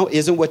right now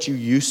isn't what you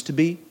used to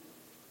be.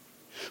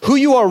 Who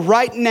you are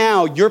right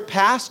now, your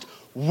past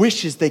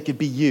wishes they could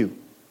be you.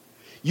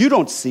 You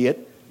don't see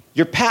it.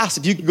 Your past,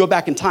 if you can go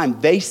back in time,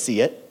 they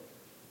see it.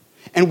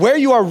 And where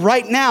you are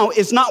right now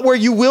is not where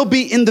you will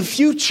be in the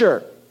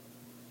future.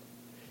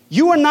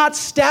 You are not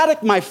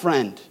static, my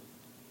friend.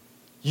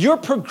 You're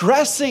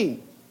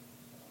progressing.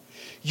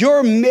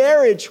 Your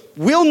marriage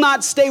will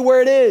not stay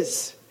where it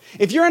is.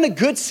 If you're in a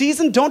good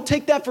season, don't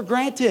take that for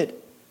granted.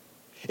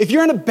 If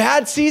you're in a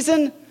bad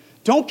season,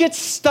 don't get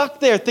stuck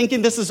there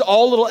thinking this is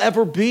all it'll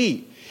ever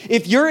be.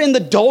 If you're in the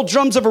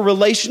doldrums of a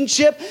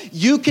relationship,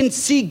 you can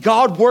see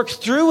God work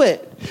through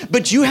it.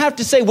 But you have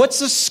to say, what's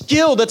the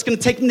skill that's going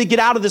to take me to get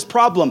out of this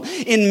problem?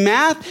 In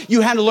math,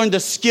 you had to learn the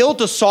skill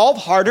to solve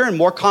harder and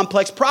more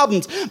complex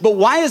problems. But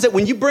why is it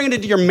when you bring it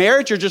into your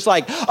marriage, you're just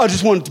like, I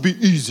just want it to be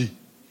easy?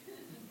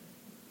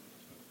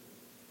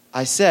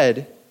 I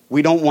said,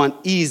 we don't want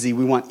easy,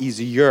 we want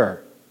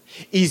easier.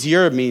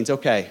 Easier means,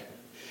 okay,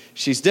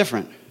 she's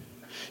different.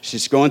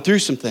 She's going through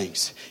some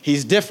things.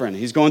 He's different.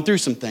 He's going through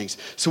some things.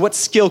 So what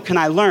skill can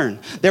I learn?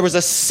 There was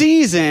a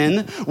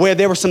season where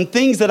there were some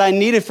things that I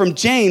needed from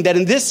Jane that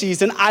in this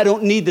season, I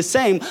don't need the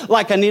same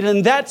like I needed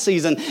in that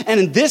season. And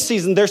in this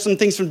season, there's some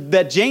things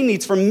that Jane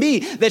needs from me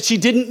that she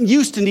didn't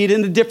used to need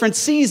in a different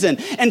season.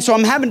 And so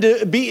I'm having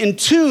to be in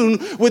tune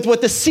with what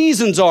the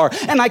seasons are.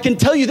 And I can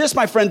tell you this,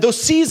 my friend, those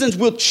seasons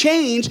will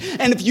change.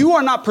 And if you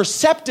are not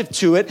perceptive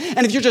to it,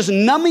 and if you're just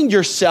numbing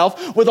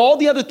yourself with all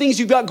the other things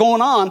you've got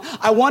going on,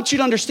 I want you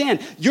to understand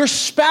your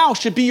spouse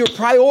should be your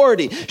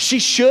priority. He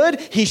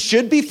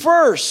should be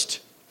first.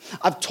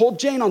 I've told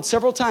Jane on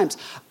several times,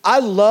 I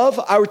love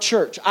our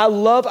church. I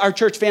love our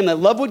church family. I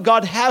love what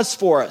God has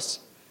for us.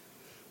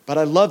 But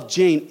I love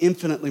Jane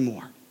infinitely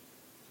more.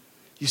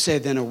 You say,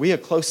 then are we a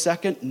close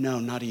second? No,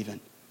 not even.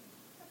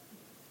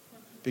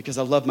 Because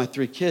I love my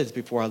 3 kids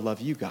before I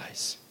love you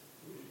guys.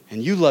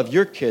 And you love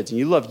your kids and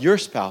you love your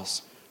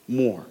spouse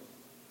more.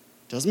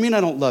 Doesn't mean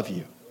I don't love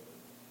you.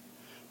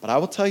 But I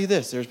will tell you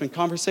this, there's been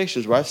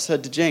conversations where I've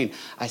said to Jane,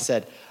 I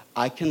said,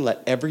 I can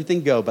let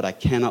everything go, but I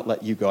cannot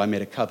let you go. I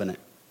made a covenant.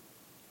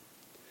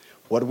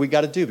 What do we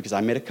got to do? Because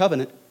I made a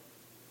covenant.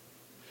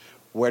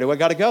 Where do I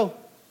got to go?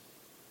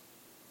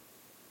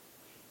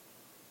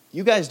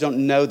 You guys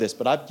don't know this,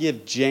 but I've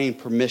given Jane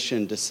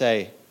permission to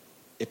say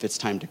if it's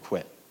time to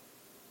quit.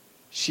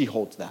 She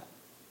holds that.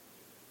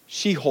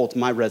 She holds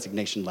my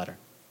resignation letter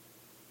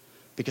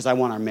because I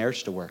want our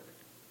marriage to work.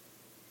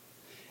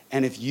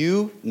 And if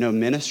you know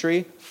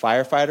ministry,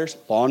 firefighters,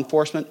 law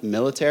enforcement,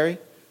 military,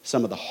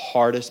 some of the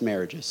hardest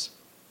marriages,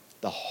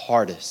 the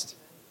hardest.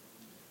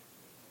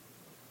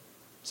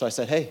 So I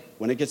said, hey,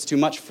 when it gets too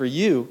much for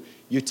you,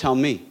 you tell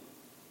me.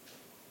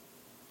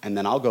 And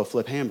then I'll go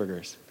flip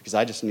hamburgers because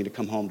I just need to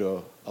come home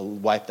to a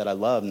wife that I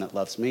love and that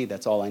loves me.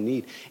 That's all I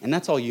need. And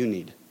that's all you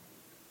need.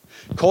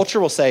 Culture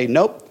will say,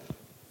 nope,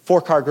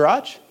 4-car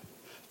garage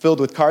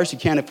filled with cars you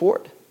can't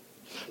afford,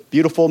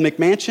 beautiful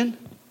McMansion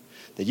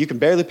that you can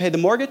barely pay the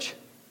mortgage.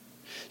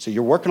 So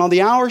you're working all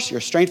the hours, you're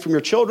estranged from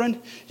your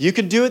children. You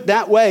can do it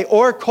that way.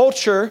 Or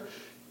culture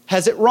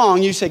has it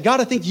wrong. You say,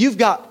 God, I think you've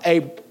got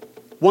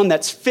one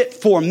that's fit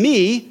for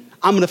me.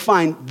 I'm going to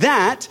find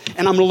that,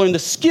 and I'm going to learn the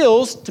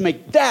skills to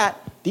make that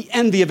the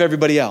envy of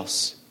everybody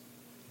else.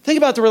 Think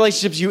about the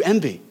relationships you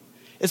envy.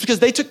 It's because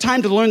they took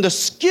time to learn the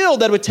skill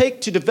that it would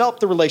take to develop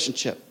the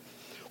relationship.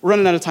 We're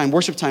running out of time.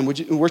 Worship team, would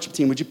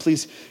you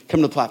please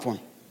come to the platform?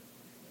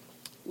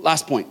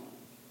 Last point.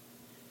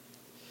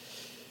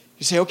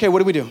 You say, okay, what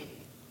do we do?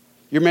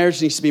 Your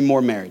marriage needs to be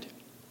more married.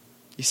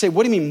 You say,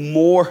 what do you mean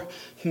more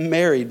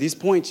married? These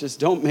points just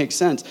don't make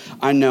sense.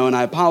 I know, and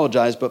I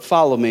apologize, but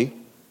follow me.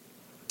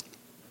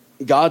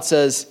 God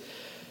says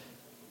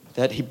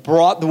that he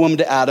brought the woman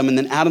to Adam, and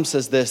then Adam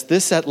says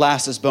this at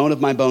last is bone of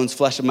my bones,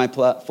 flesh of my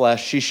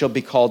flesh. She shall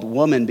be called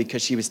woman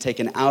because she was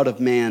taken out of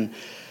man.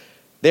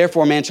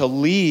 Therefore, man shall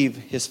leave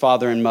his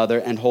father and mother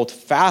and hold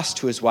fast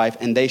to his wife,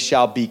 and they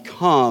shall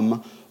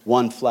become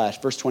one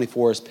flesh. Verse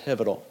 24 is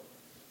pivotal.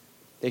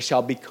 They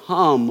shall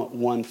become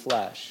one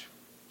flesh.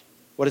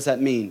 What does that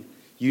mean?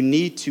 You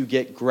need to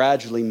get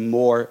gradually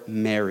more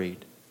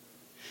married.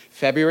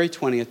 February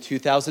 20th,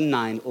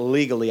 2009,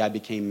 legally I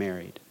became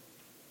married.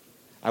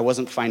 I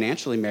wasn't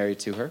financially married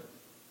to her.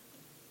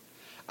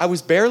 I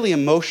was barely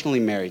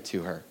emotionally married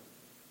to her.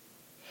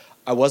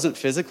 I wasn't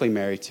physically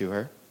married to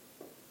her.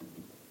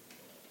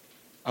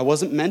 I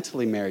wasn't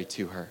mentally married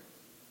to her.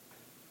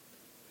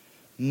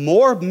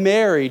 More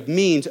married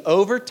means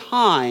over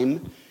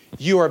time,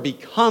 you are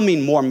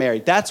becoming more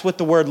married. That's what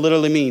the word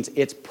literally means.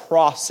 It's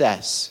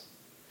process.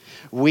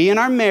 We in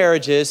our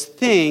marriages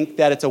think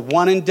that it's a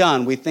one and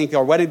done. We think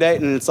our wedding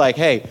date and it's like,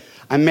 hey,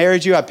 I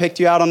married you, I picked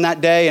you out on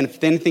that day, and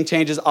if anything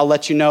changes, I'll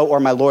let you know, or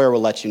my lawyer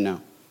will let you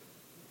know.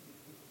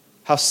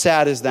 How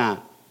sad is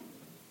that?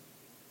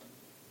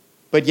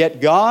 But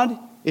yet God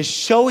is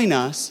showing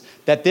us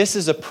that this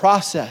is a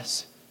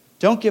process.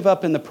 Don't give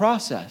up in the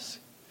process.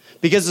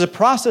 Because it's a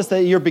process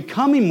that you're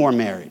becoming more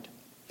married.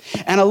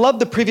 And I love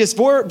the previous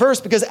verse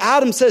because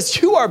Adam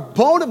says, you are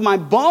bone of my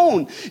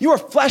bone. You are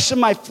flesh of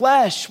my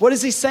flesh. What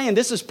is he saying?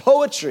 This is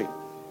poetry.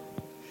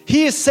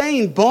 He is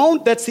saying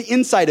bone, that's the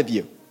inside of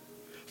you.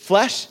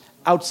 Flesh,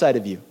 outside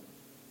of you.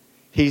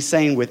 He's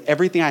saying with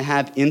everything I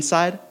have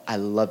inside, I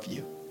love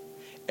you.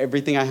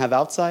 Everything I have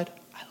outside,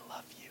 I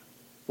love you.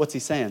 What's he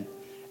saying?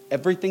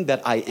 Everything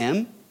that I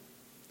am,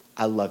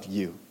 I love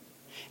you.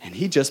 And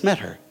he just met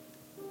her.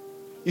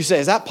 You say,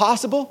 is that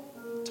possible?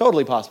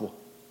 Totally possible.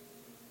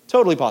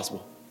 Totally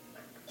possible.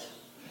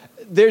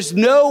 There's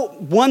no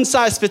one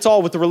size fits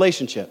all with the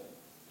relationship.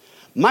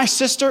 My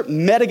sister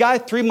met a guy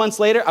 3 months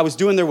later. I was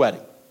doing their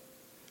wedding.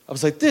 I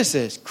was like, this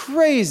is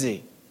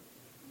crazy.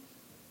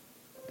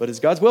 But it's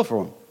God's will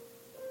for them.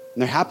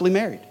 And they're happily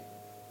married.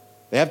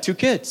 They have 2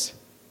 kids.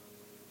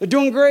 They're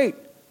doing great.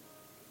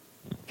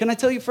 Can I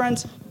tell you,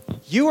 friends,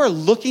 you are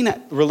looking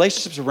at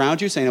relationships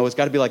around you saying, oh, it's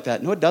got to be like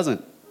that. No, it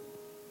doesn't.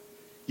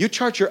 You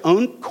chart your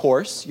own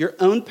course, your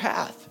own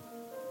path.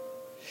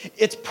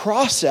 It's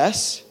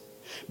process,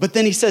 but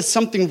then he says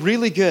something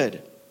really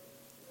good.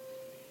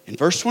 In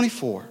verse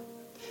 24,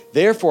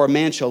 therefore a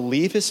man shall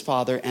leave his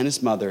father and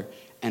his mother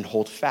and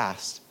hold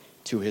fast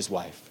to his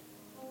wife.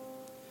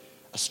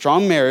 A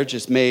strong marriage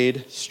is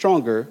made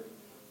stronger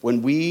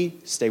when we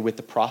stay with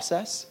the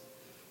process,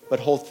 but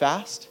hold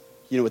fast.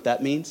 You know what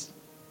that means?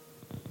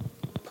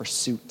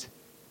 Pursuit.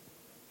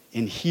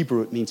 In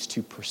Hebrew, it means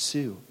to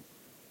pursue.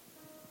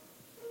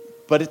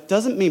 But it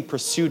doesn't mean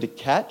pursue to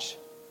catch.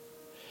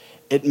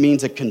 It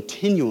means a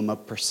continuum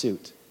of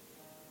pursuit.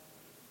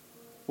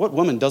 What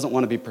woman doesn't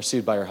want to be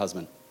pursued by her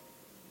husband?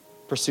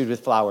 Pursued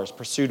with flowers,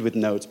 pursued with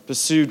notes,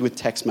 pursued with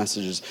text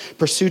messages,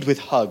 pursued with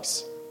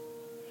hugs,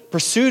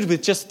 pursued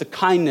with just the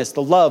kindness,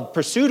 the love,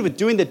 pursued with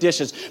doing the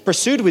dishes,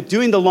 pursued with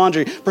doing the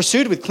laundry,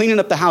 pursued with cleaning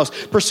up the house,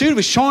 pursued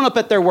with showing up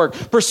at their work,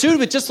 pursued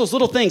with just those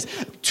little things.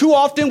 Too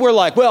often we're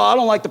like, well, I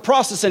don't like the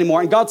process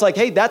anymore. And God's like,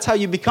 hey, that's how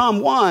you become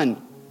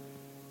one.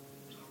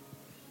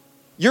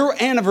 Your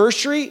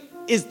anniversary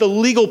is the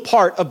legal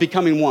part of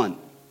becoming one.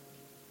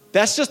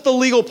 That's just the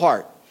legal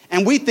part.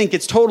 And we think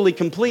it's totally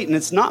complete, and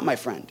it's not, my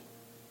friend.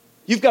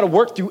 You've got to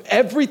work through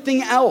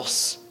everything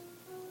else.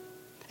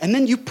 And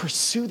then you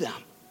pursue them.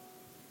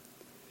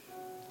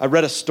 I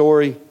read a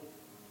story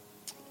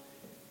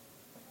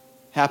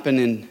happened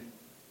in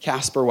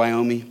Casper,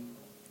 Wyoming.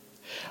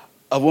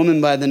 A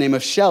woman by the name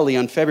of Shelley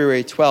on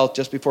February 12th,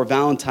 just before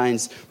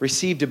Valentine's,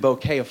 received a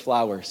bouquet of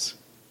flowers.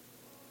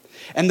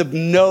 And the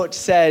note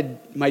said,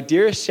 "My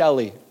dearest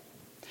Shelley,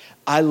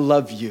 I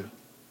love you.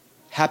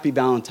 Happy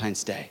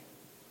Valentine's Day.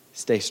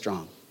 Stay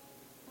strong."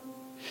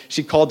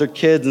 She called her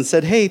kids and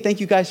said, "Hey, thank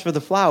you guys for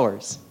the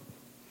flowers."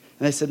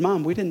 And they said,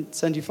 "Mom, we didn't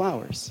send you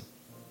flowers."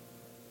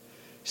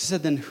 She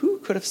said, "Then who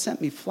could have sent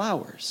me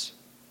flowers?"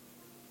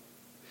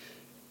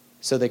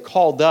 So they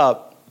called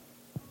up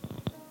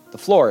the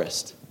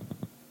florist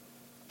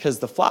because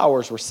the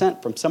flowers were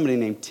sent from somebody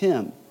named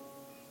Tim.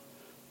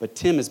 But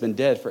Tim has been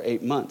dead for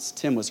 8 months.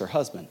 Tim was her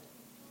husband.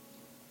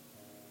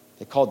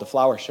 They called the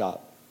flower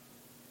shop.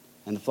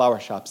 And the flower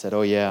shop said,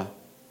 "Oh yeah,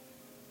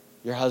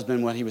 your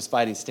husband, when he was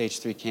fighting stage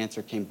 3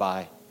 cancer, came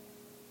by.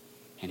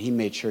 And he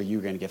made sure you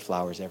were going to get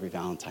flowers every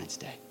Valentine's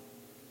Day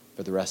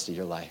for the rest of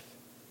your life."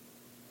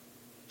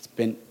 It's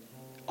been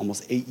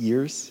almost 8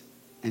 years,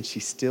 and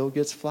she still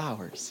gets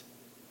flowers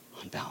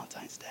on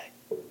Valentine's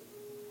Day.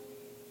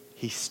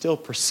 He's still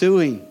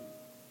pursuing.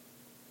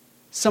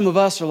 Some of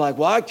us are like,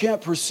 "Well, I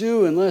can't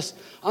pursue unless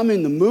I'm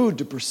in the mood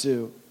to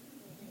pursue."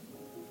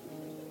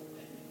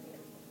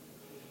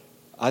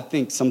 I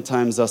think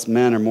sometimes us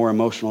men are more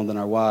emotional than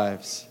our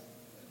wives,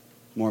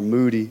 more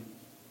moody.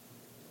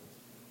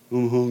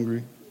 "I'm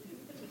hungry.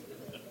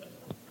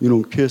 You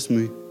don't kiss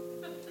me.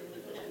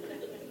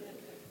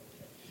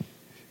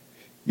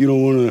 You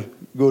don't want to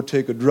go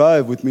take a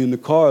drive with me in the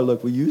car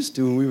like we used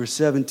to when we were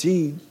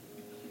 17.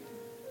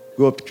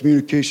 Go up to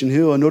Communication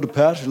Hill. I know the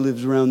pastor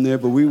lives around there,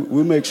 but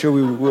we'll make sure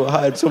we'll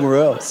hide somewhere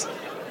else."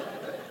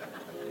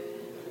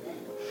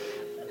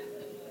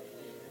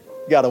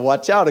 You got to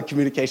watch out at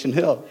Communication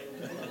Hill.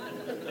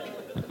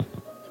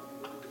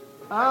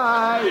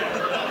 Hi.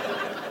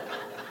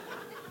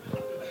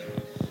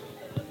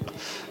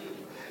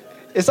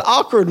 It's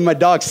awkward when my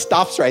dog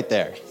stops right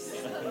there.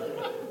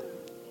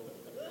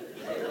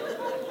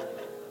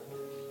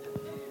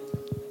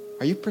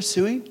 Are you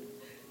pursuing?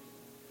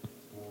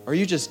 Or are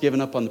you just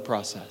giving up on the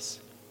process?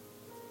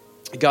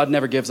 God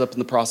never gives up in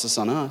the process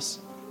on us.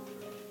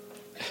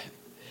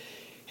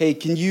 Hey,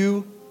 can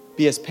you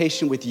be as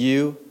patient with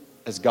you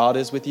as God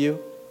is with you?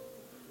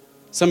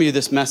 Some of you,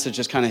 this message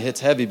just kind of hits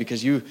heavy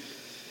because you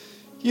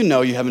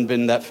know you haven't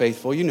been that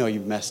faithful. You know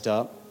you've messed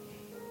up.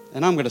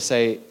 And I'm going to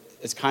say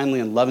as kindly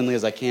and lovingly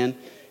as I can,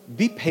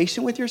 be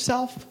patient with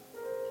yourself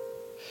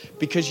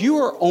because you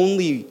are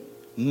only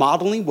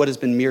modeling what has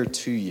been mirrored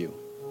to you.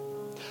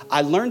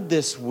 I learned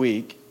this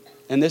week,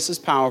 and this is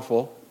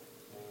powerful,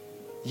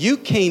 you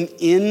came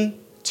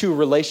into a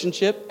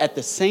relationship at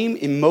the same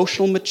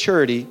emotional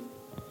maturity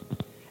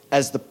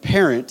as the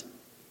parent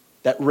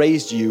that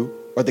raised you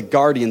or the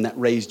guardian that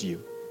raised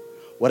you.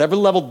 Whatever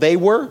level they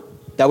were,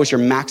 that was your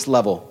max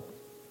level.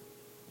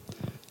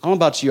 I don't know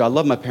about you, I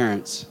love my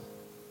parents.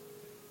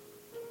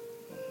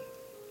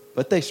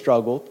 But they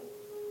struggled.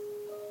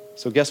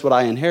 So guess what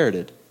I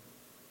inherited?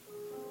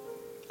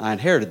 I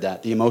inherited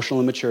that, the emotional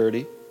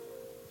immaturity.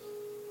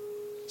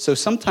 So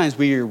sometimes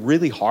we are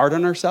really hard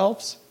on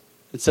ourselves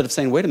instead of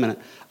saying, "Wait a minute,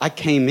 I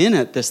came in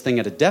at this thing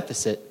at a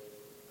deficit,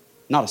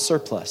 not a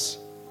surplus."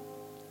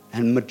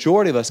 And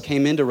majority of us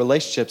came into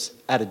relationships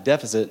at a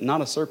deficit, not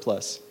a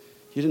surplus.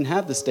 You didn't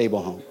have the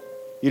stable home.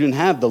 You didn't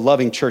have the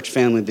loving church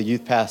family, the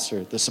youth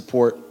pastor, the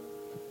support.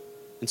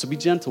 And so be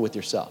gentle with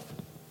yourself.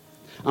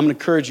 I'm going to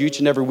encourage you each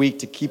and every week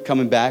to keep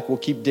coming back. We'll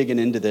keep digging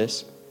into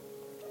this.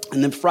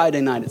 And then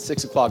Friday night at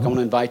 6 o'clock, I want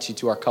to invite you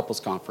to our couples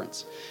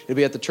conference. It'll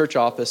be at the church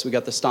office. We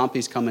got the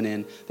Stompies coming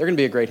in. They're going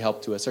to be a great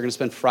help to us. They're going to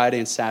spend Friday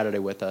and Saturday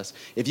with us.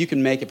 If you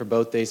can make it for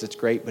both days, it's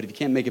great. But if you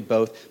can't make it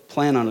both,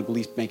 plan on at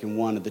least making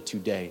one of the 2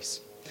 days.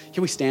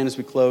 Can we stand as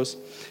we close?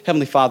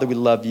 Heavenly Father, we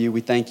love you.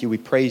 We thank you. We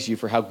praise you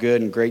for how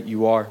good and great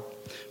you are.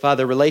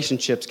 Father,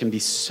 relationships can be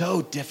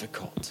so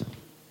difficult.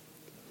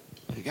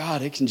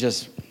 God, it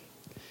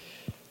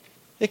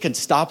can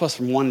stop us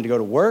from wanting to go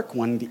to work,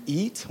 wanting to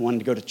eat, wanting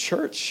to go to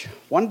church,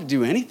 wanting to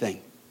do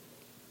anything.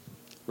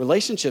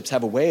 Relationships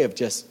have a way of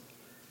just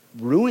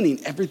ruining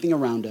everything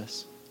around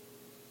us.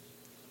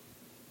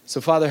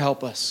 So, Father,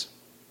 help us.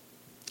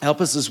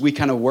 Help us as we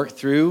kind of work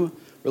through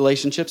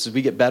relationships, as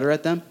we get better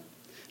at them.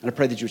 And I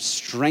pray that you would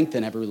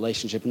strengthen every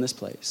relationship in this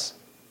place.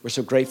 We're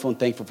so grateful and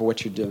thankful for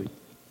what you're doing.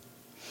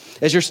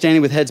 As you're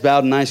standing with heads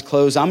bowed and eyes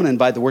closed, I'm going to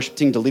invite the worship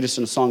team to lead us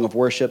in a song of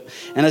worship.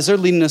 And as they're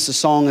leading us a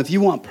song, if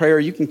you want prayer,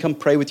 you can come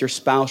pray with your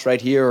spouse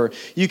right here, or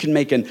you can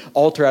make an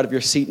altar out of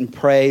your seat and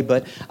pray.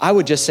 But I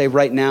would just say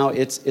right now,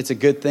 it's a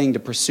good thing to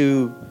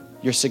pursue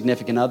your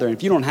significant other. And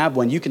if you don't have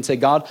one, you can say,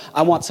 "God,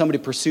 I want somebody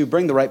to pursue.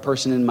 Bring the right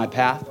person in my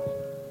path."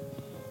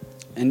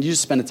 And you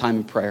just spend a time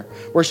in prayer.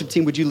 Worship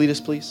team, would you lead us,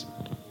 please?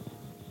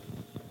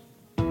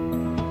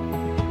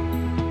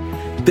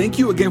 Thank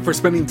you again for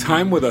spending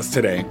time with us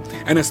today,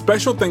 and a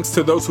special thanks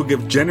to those who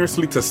give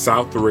generously to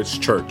Southridge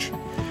Church.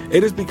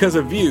 It is because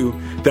of you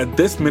that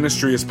this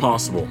ministry is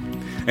possible.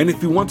 And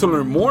if you want to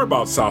learn more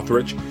about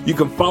Southridge, you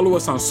can follow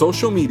us on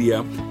social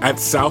media at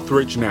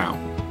Southridge Now.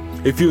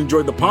 If you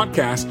enjoyed the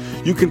podcast,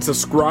 you can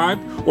subscribe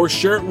or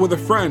share it with a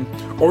friend,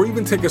 or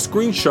even take a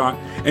screenshot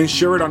and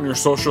share it on your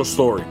social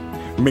story.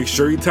 Make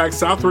sure you tag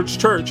Southridge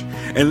Church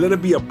and let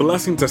it be a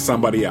blessing to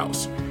somebody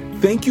else.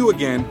 Thank you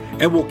again,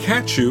 and we'll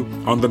catch you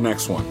on the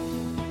next one.